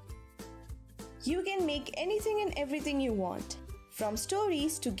 You can make anything and everything you want, from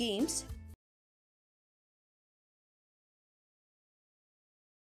stories to games.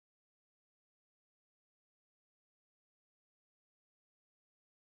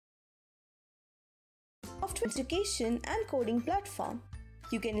 Software education and coding platform.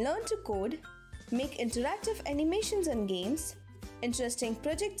 You can learn to code, make interactive animations and games, interesting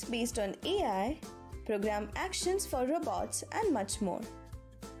projects based on AI, program actions for robots, and much more.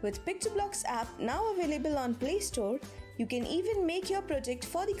 With PictoBlocks app now available on Play Store, you can even make your project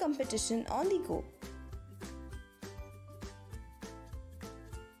for the competition on the go.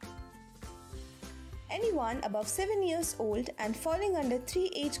 Anyone above 7 years old and falling under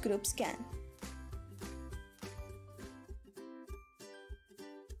 3 age groups can.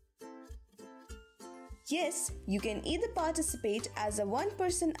 Yes, you can either participate as a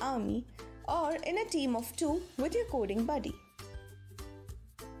one-person army or in a team of 2 with your coding buddy.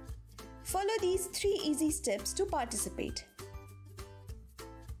 Follow these 3 easy steps to participate.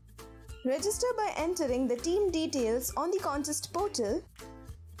 Register by entering the team details on the contest portal.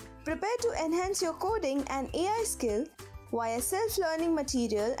 Prepare to enhance your coding and AI skill via self-learning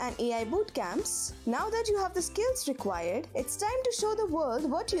material and AI bootcamps. Now that you have the skills required, it's time to show the world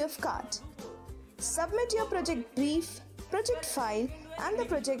what you have got. Submit your project brief, project file, and the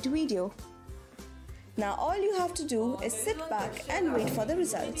project video. Now all you have to do is sit back and wait for the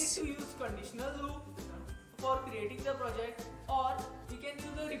results. We need to use conditional loop for creating the project, or we can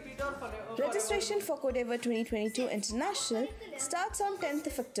use the repeater forever. Registration for Codeavour 2022 International starts on 10th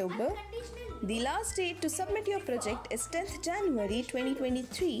of October. The last date to submit your project is 10th January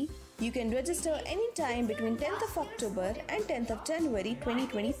 2023. You can register anytime between 10th of October and 10th of January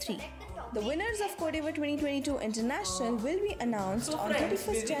 2023. The winners of Codeavour 2022 International will be announced on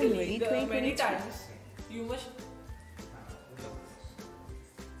 31st January 2023.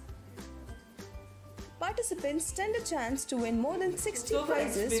 Participants stand a chance to win more than 60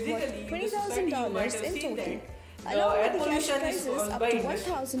 prizes worth $20,000 in total, along with the cash prizes up to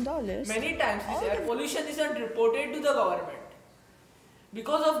 $1,000. Many times this air pollution isn't reported to the government.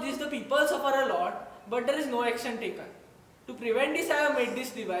 Because of this, the people suffer a lot, but there is no action taken. To prevent this, I have made this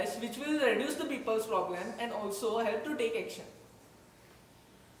device which will reduce the people's problem and also help to take action.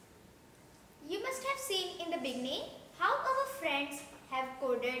 You must have seen in the beginning how our friends have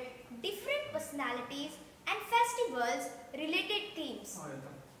coded different personalities and festivals related themes.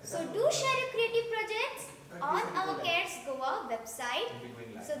 So do share your creative projects on our Cats Goa website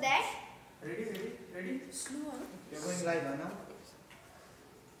so that... Ready? Slow on. You're going live now.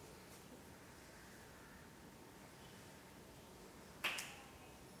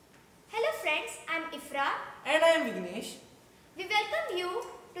 Hello friends, I am Ifra. And I am Vignesh. We welcome you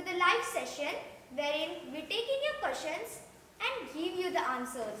to the live session wherein we take in your questions and give you the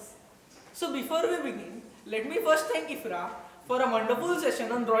answers. So before we begin, let me first thank Ifra for a wonderful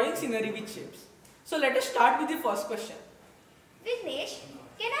session on drawing scenery with shapes. So let us start with the first question. Vignesh,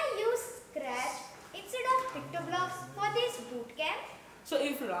 can I use Scratch instead of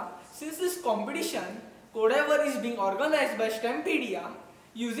this competition, Codeavour is being organized by STEMpedia,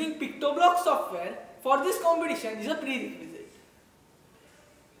 using PictoBlock software for this competition is a prerequisite.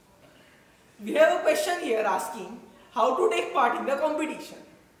 We have a question here asking how to take part in the competition.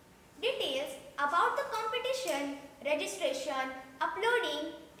 Details about the competition, registration,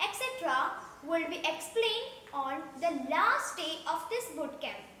 uploading, etc. will be explained on the last day of this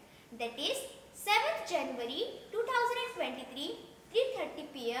bootcamp, that is 7th January 2023,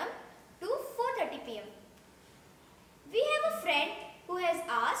 3:30 p.m. to 4:30 p.m. We have a friend who has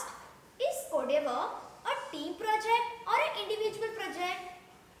asked, is Codeavour a team project or an individual project?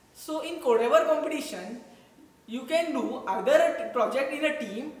 So in Codeavour competition, you can do either a project in a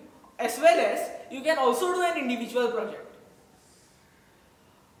team as well as you can also do an individual project.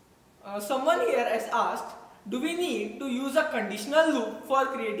 Someone here has asked, do we need to use a conditional loop for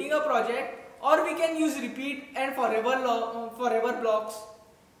creating a project, or we can use repeat and forever blocks?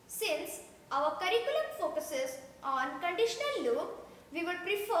 Since our curriculum focuses on conditional loop, we would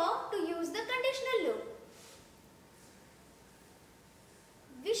prefer to use the conditional loop.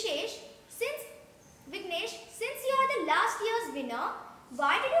 Vignesh, since you are the last year's winner,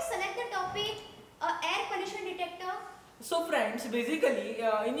 why did you select the topic air pollution detector? So friends, basically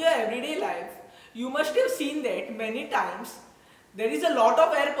in your everyday life, you must have seen that many times there is a lot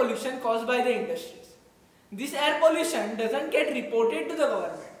of air pollution caused by the industries. This air pollution doesn't get reported to the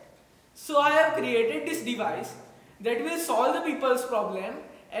government. So I have created this device that will solve the people's problem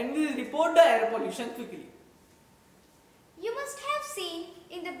and will report the air pollution quickly. You must have seen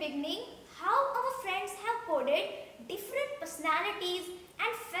in the beginning how our friends have coded different personalities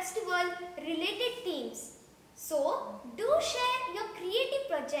and festival related themes. So do share your creative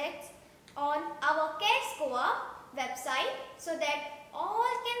projects on our CARES Goa website so that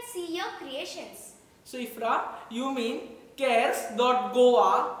all can see your creations. So Ifra, you mean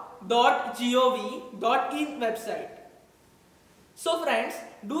cares.goa.gov.in website. So friends,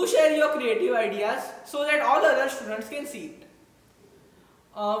 do share your creative ideas so that all other students can see it.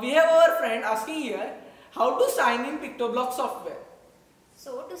 We have our friend asking here how to sign in PictoBlock software.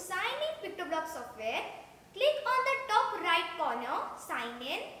 So to sign in PictoBlock software, click on the top right corner, sign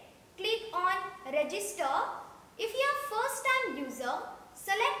in, click on register. If you are first time user,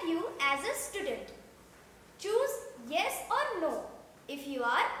 select you as a student. Choose yes or no if you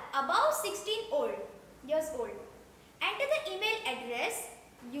are above 16 years old. Enter the email address,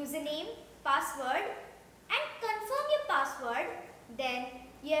 username, password and confirm your password. Then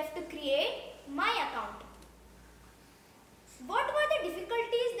you have to create my account. What were the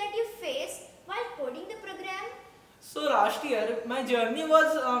difficulties that you faced while coding the program? So last year my journey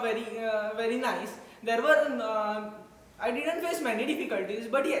was very nice. I didn't face many difficulties,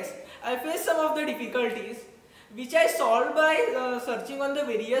 but yes, I faced some of the difficulties which I solved by searching on the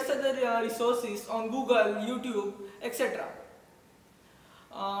various other resources on Google, YouTube, etc.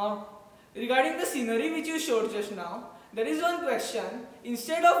 Regarding the scenery which you showed just now, there is one question.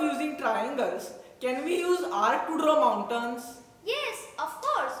 Instead of using triangles, can we use arc to draw mountains? Yes, of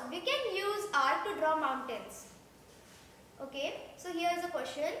course, we can use arc to draw mountains. Okay, so here is a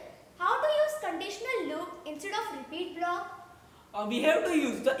question. How to use conditional loop instead of repeat block? We have to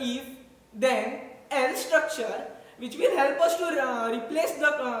use the if, then, else structure, which will help us to replace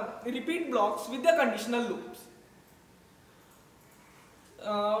the repeat blocks with the conditional loops.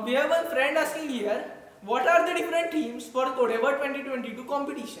 We have one friend asking here, what are the different themes for Codeavour 2022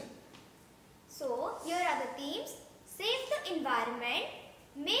 competition? So, here are the themes: save the environment,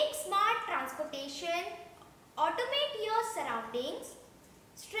 make smart transportation, automate your surroundings,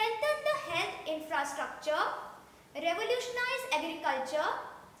 strengthen the health infrastructure, revolutionize agriculture.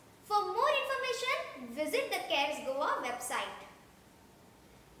 For more information, visit the CARES Goa website.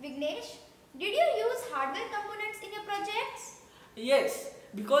 Vignesh, did you use hardware components in your projects? Yes,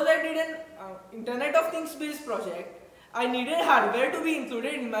 because I did an Internet of Things based project, I needed hardware to be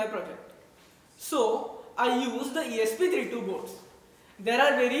included in my project. So, I used the ESP32 boards. There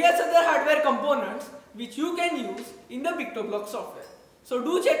are various other hardware components which you can use in the PictoBlock software. So,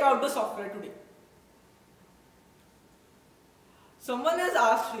 do check out the software today. Someone has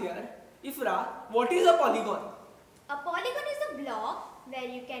asked here, Ifra, what is a polygon? A polygon is a block where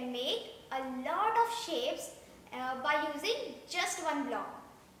you can make a lot of shapes by using just one block.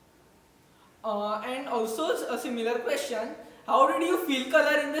 And also a similar question, how did you fill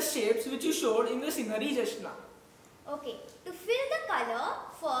color in the shapes which you showed in the scenery just now? Okay, to fill the color,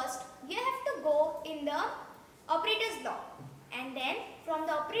 first you have to go in the operators block, and then from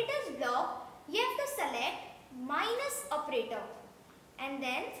the operators block you have to select minus operator, and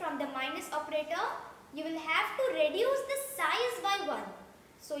then from the minus operator you will have to reduce the size by 1.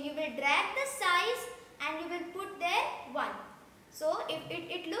 So you will drag the size and you will put there 1. So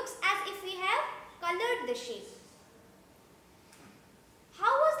it looks as if we have colored the shape.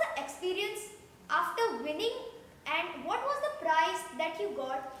 How was the experience after winning and what was the prize that you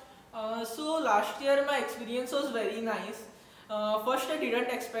got? So last year my experience was very nice. First I didn't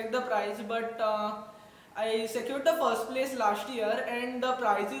expect the prize, but I secured the first place last year and the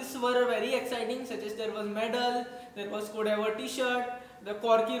prizes were very exciting, such as there was medal, there was Codeavour t-shirt, the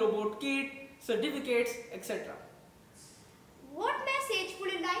Corky robot kit, certificates, etc. What message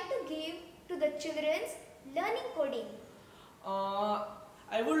would you like to give to the children learning coding?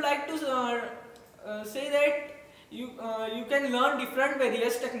 I would like to say that you can learn different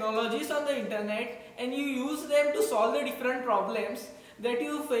various technologies on the internet and you use them to solve the different problems that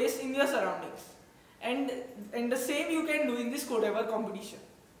you face in your surroundings. And the same you can do in this Codeavour competition.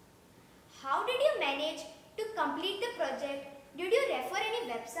 How did you manage to complete the project? Did you refer any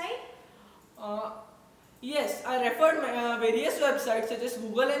website? Yes, I referred various websites such as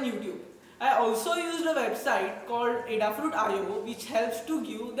Google and YouTube. I also used a website called Adafruit.io which helps to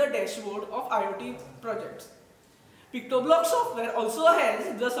give the dashboard of IoT projects. PictoBlock software also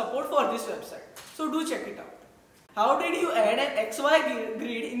has the support for this website, so do check it out. How did you add an XY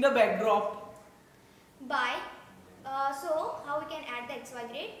grid in the backdrop? How we can add the XY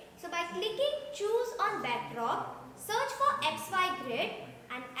grid? So by clicking choose on backdrop, search for XY grid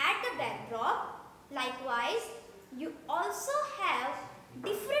and add the backdrop. Likewise, you also have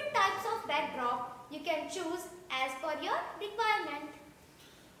different types of backdrop you can choose as per your requirement.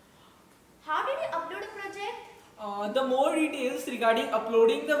 How did you upload a project? The more details regarding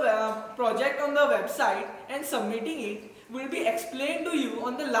uploading the project on the website and submitting it will be explained to you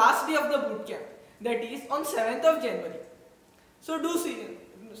on the last day of the bootcamp, that is on 7th of January. So do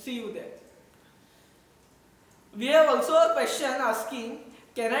see you there. We have also a question asking,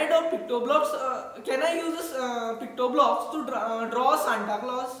 can I do PictoBlocks? Can I use PictoBlocks to draw Santa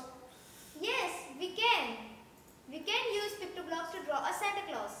Claus? Yes, we can. We can use PictoBlocks to draw a Santa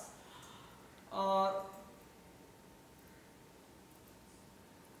Claus.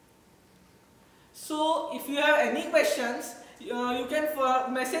 So if you have any questions, you can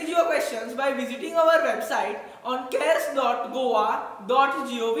message your questions by visiting our website on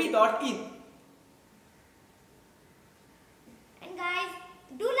cares.goa.gov.in. And guys,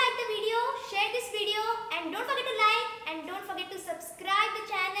 do like the video, share this video, and don't forget to like and don't forget to subscribe the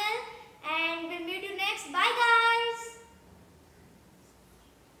channel, and we'll meet you next. Bye guys.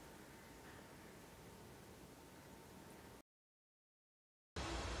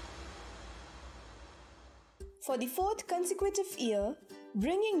 For the 4th consecutive year,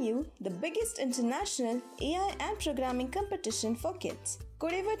 bringing you the biggest international AI and programming competition for kids,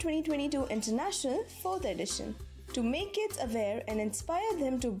 Codeavour 2022 International 4th edition. To make kids aware and inspire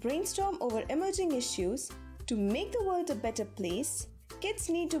them to brainstorm over emerging issues, to make the world a better place, kids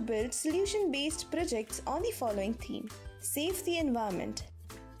need to build solution-based projects on the following theme: save the environment,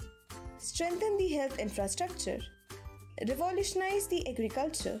 strengthen the health infrastructure, revolutionize the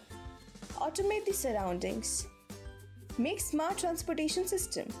agriculture, automate the surroundings, make smart transportation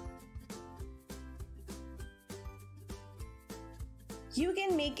system. You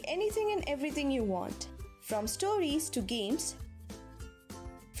can make anything and everything you want, from stories to games,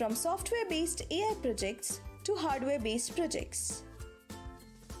 from software-based AI projects to hardware-based projects.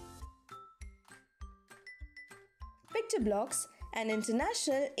 PictoBlocks, an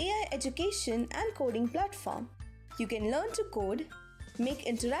international AI education and coding platform. You can learn to code, make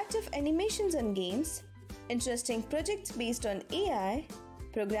interactive animations and games, interesting projects based on AI,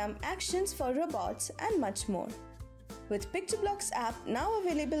 program actions for robots, and much more. With PictoBlocks app now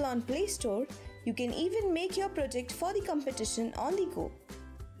available on Play Store, you can even make your project for the competition on the go.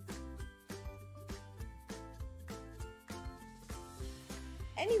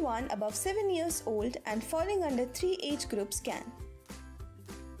 Anyone above 7 years old and falling under 3 age groups can.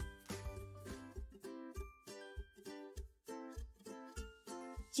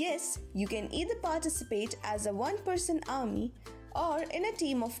 Yes, you can either participate as a one-person army or in a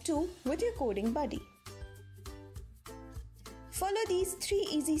team of 2 with your coding buddy. Follow these 3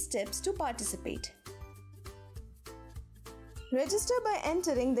 easy steps to participate. Register by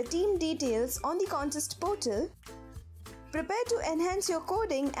entering the team details on the contest portal. Prepare to enhance your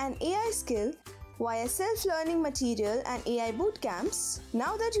coding and AI skill via self-learning material and AI bootcamps.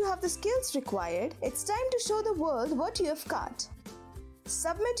 Now that you have the skills required, it's time to show the world what you have got.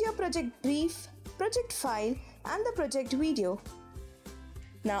 Submit your project brief, project file, and the project video.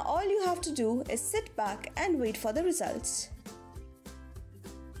 Now all you have to do is sit back and wait for the results.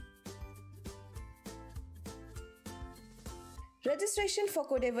 Registration for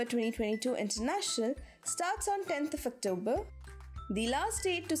Codeavour 2022 International starts on 10th of October. The last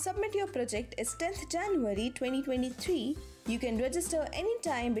date to submit your project is 10th January 2023. You can register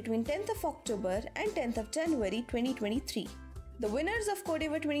anytime between 10th of October and 10th of January 2023. The winners of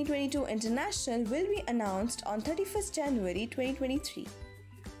Codeavour 2022 International will be announced on 31st January 2023.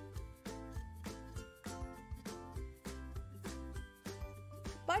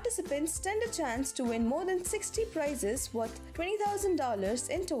 Participants stand a chance to win more than 60 prizes worth $20,000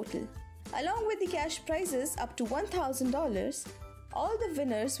 in total. Along with the cash prizes up to $1,000, all the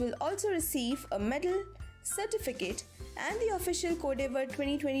winners will also receive a medal, certificate, and the official Codeavour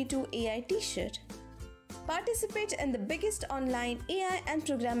 2022 AI t-shirt. Participate in the biggest online AI and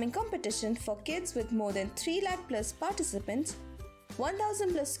programming competition for kids with more than 3 lakh plus participants,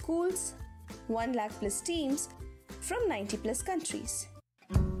 1,000 plus schools, 1 lakh plus teams from 90 plus countries.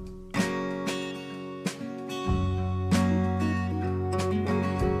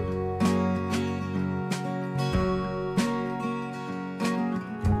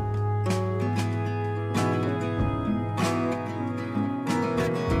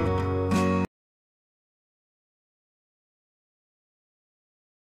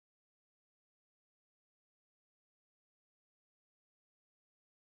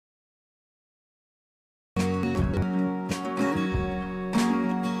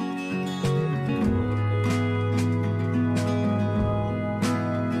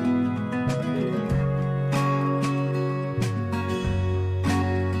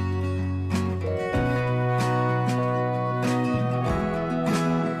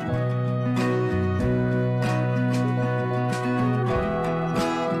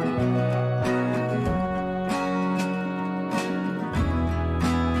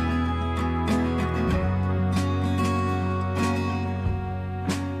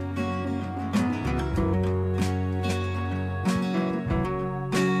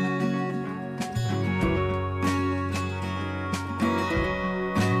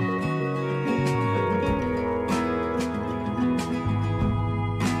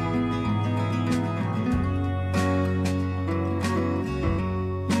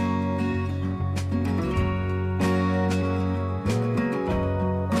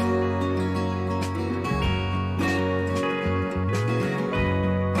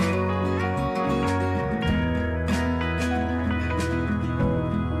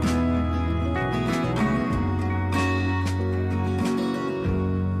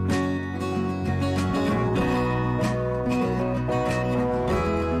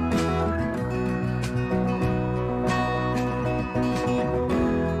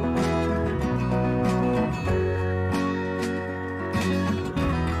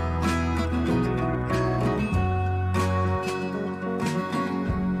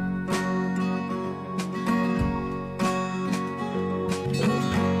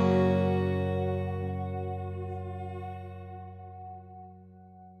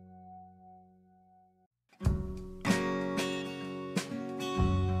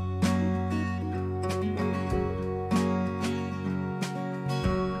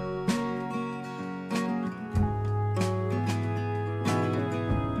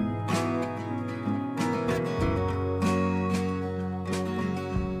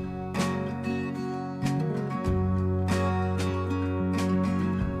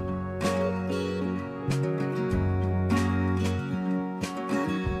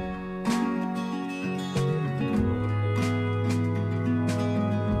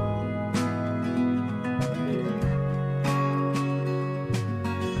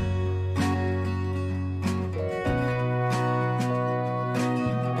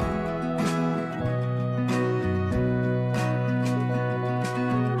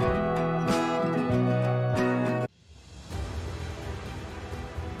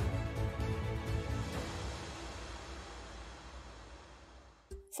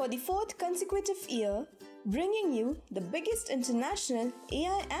 For the fourth consecutive year, bringing you the biggest international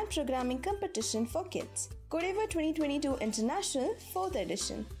AI and programming competition for kids, Codeavour 2022 International 4th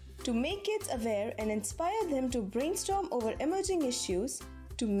edition. To make kids aware and inspire them to brainstorm over emerging issues,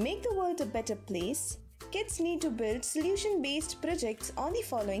 to make the world a better place, kids need to build solution-based projects on the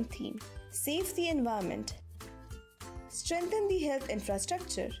following theme: save the environment, strengthen the health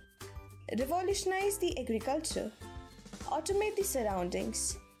infrastructure, revolutionize the agriculture, automate the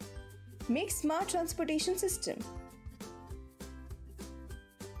surroundings, make smart transportation system.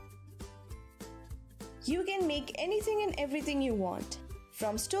 You can make anything and everything you want,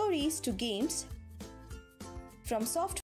 from stories to games, from software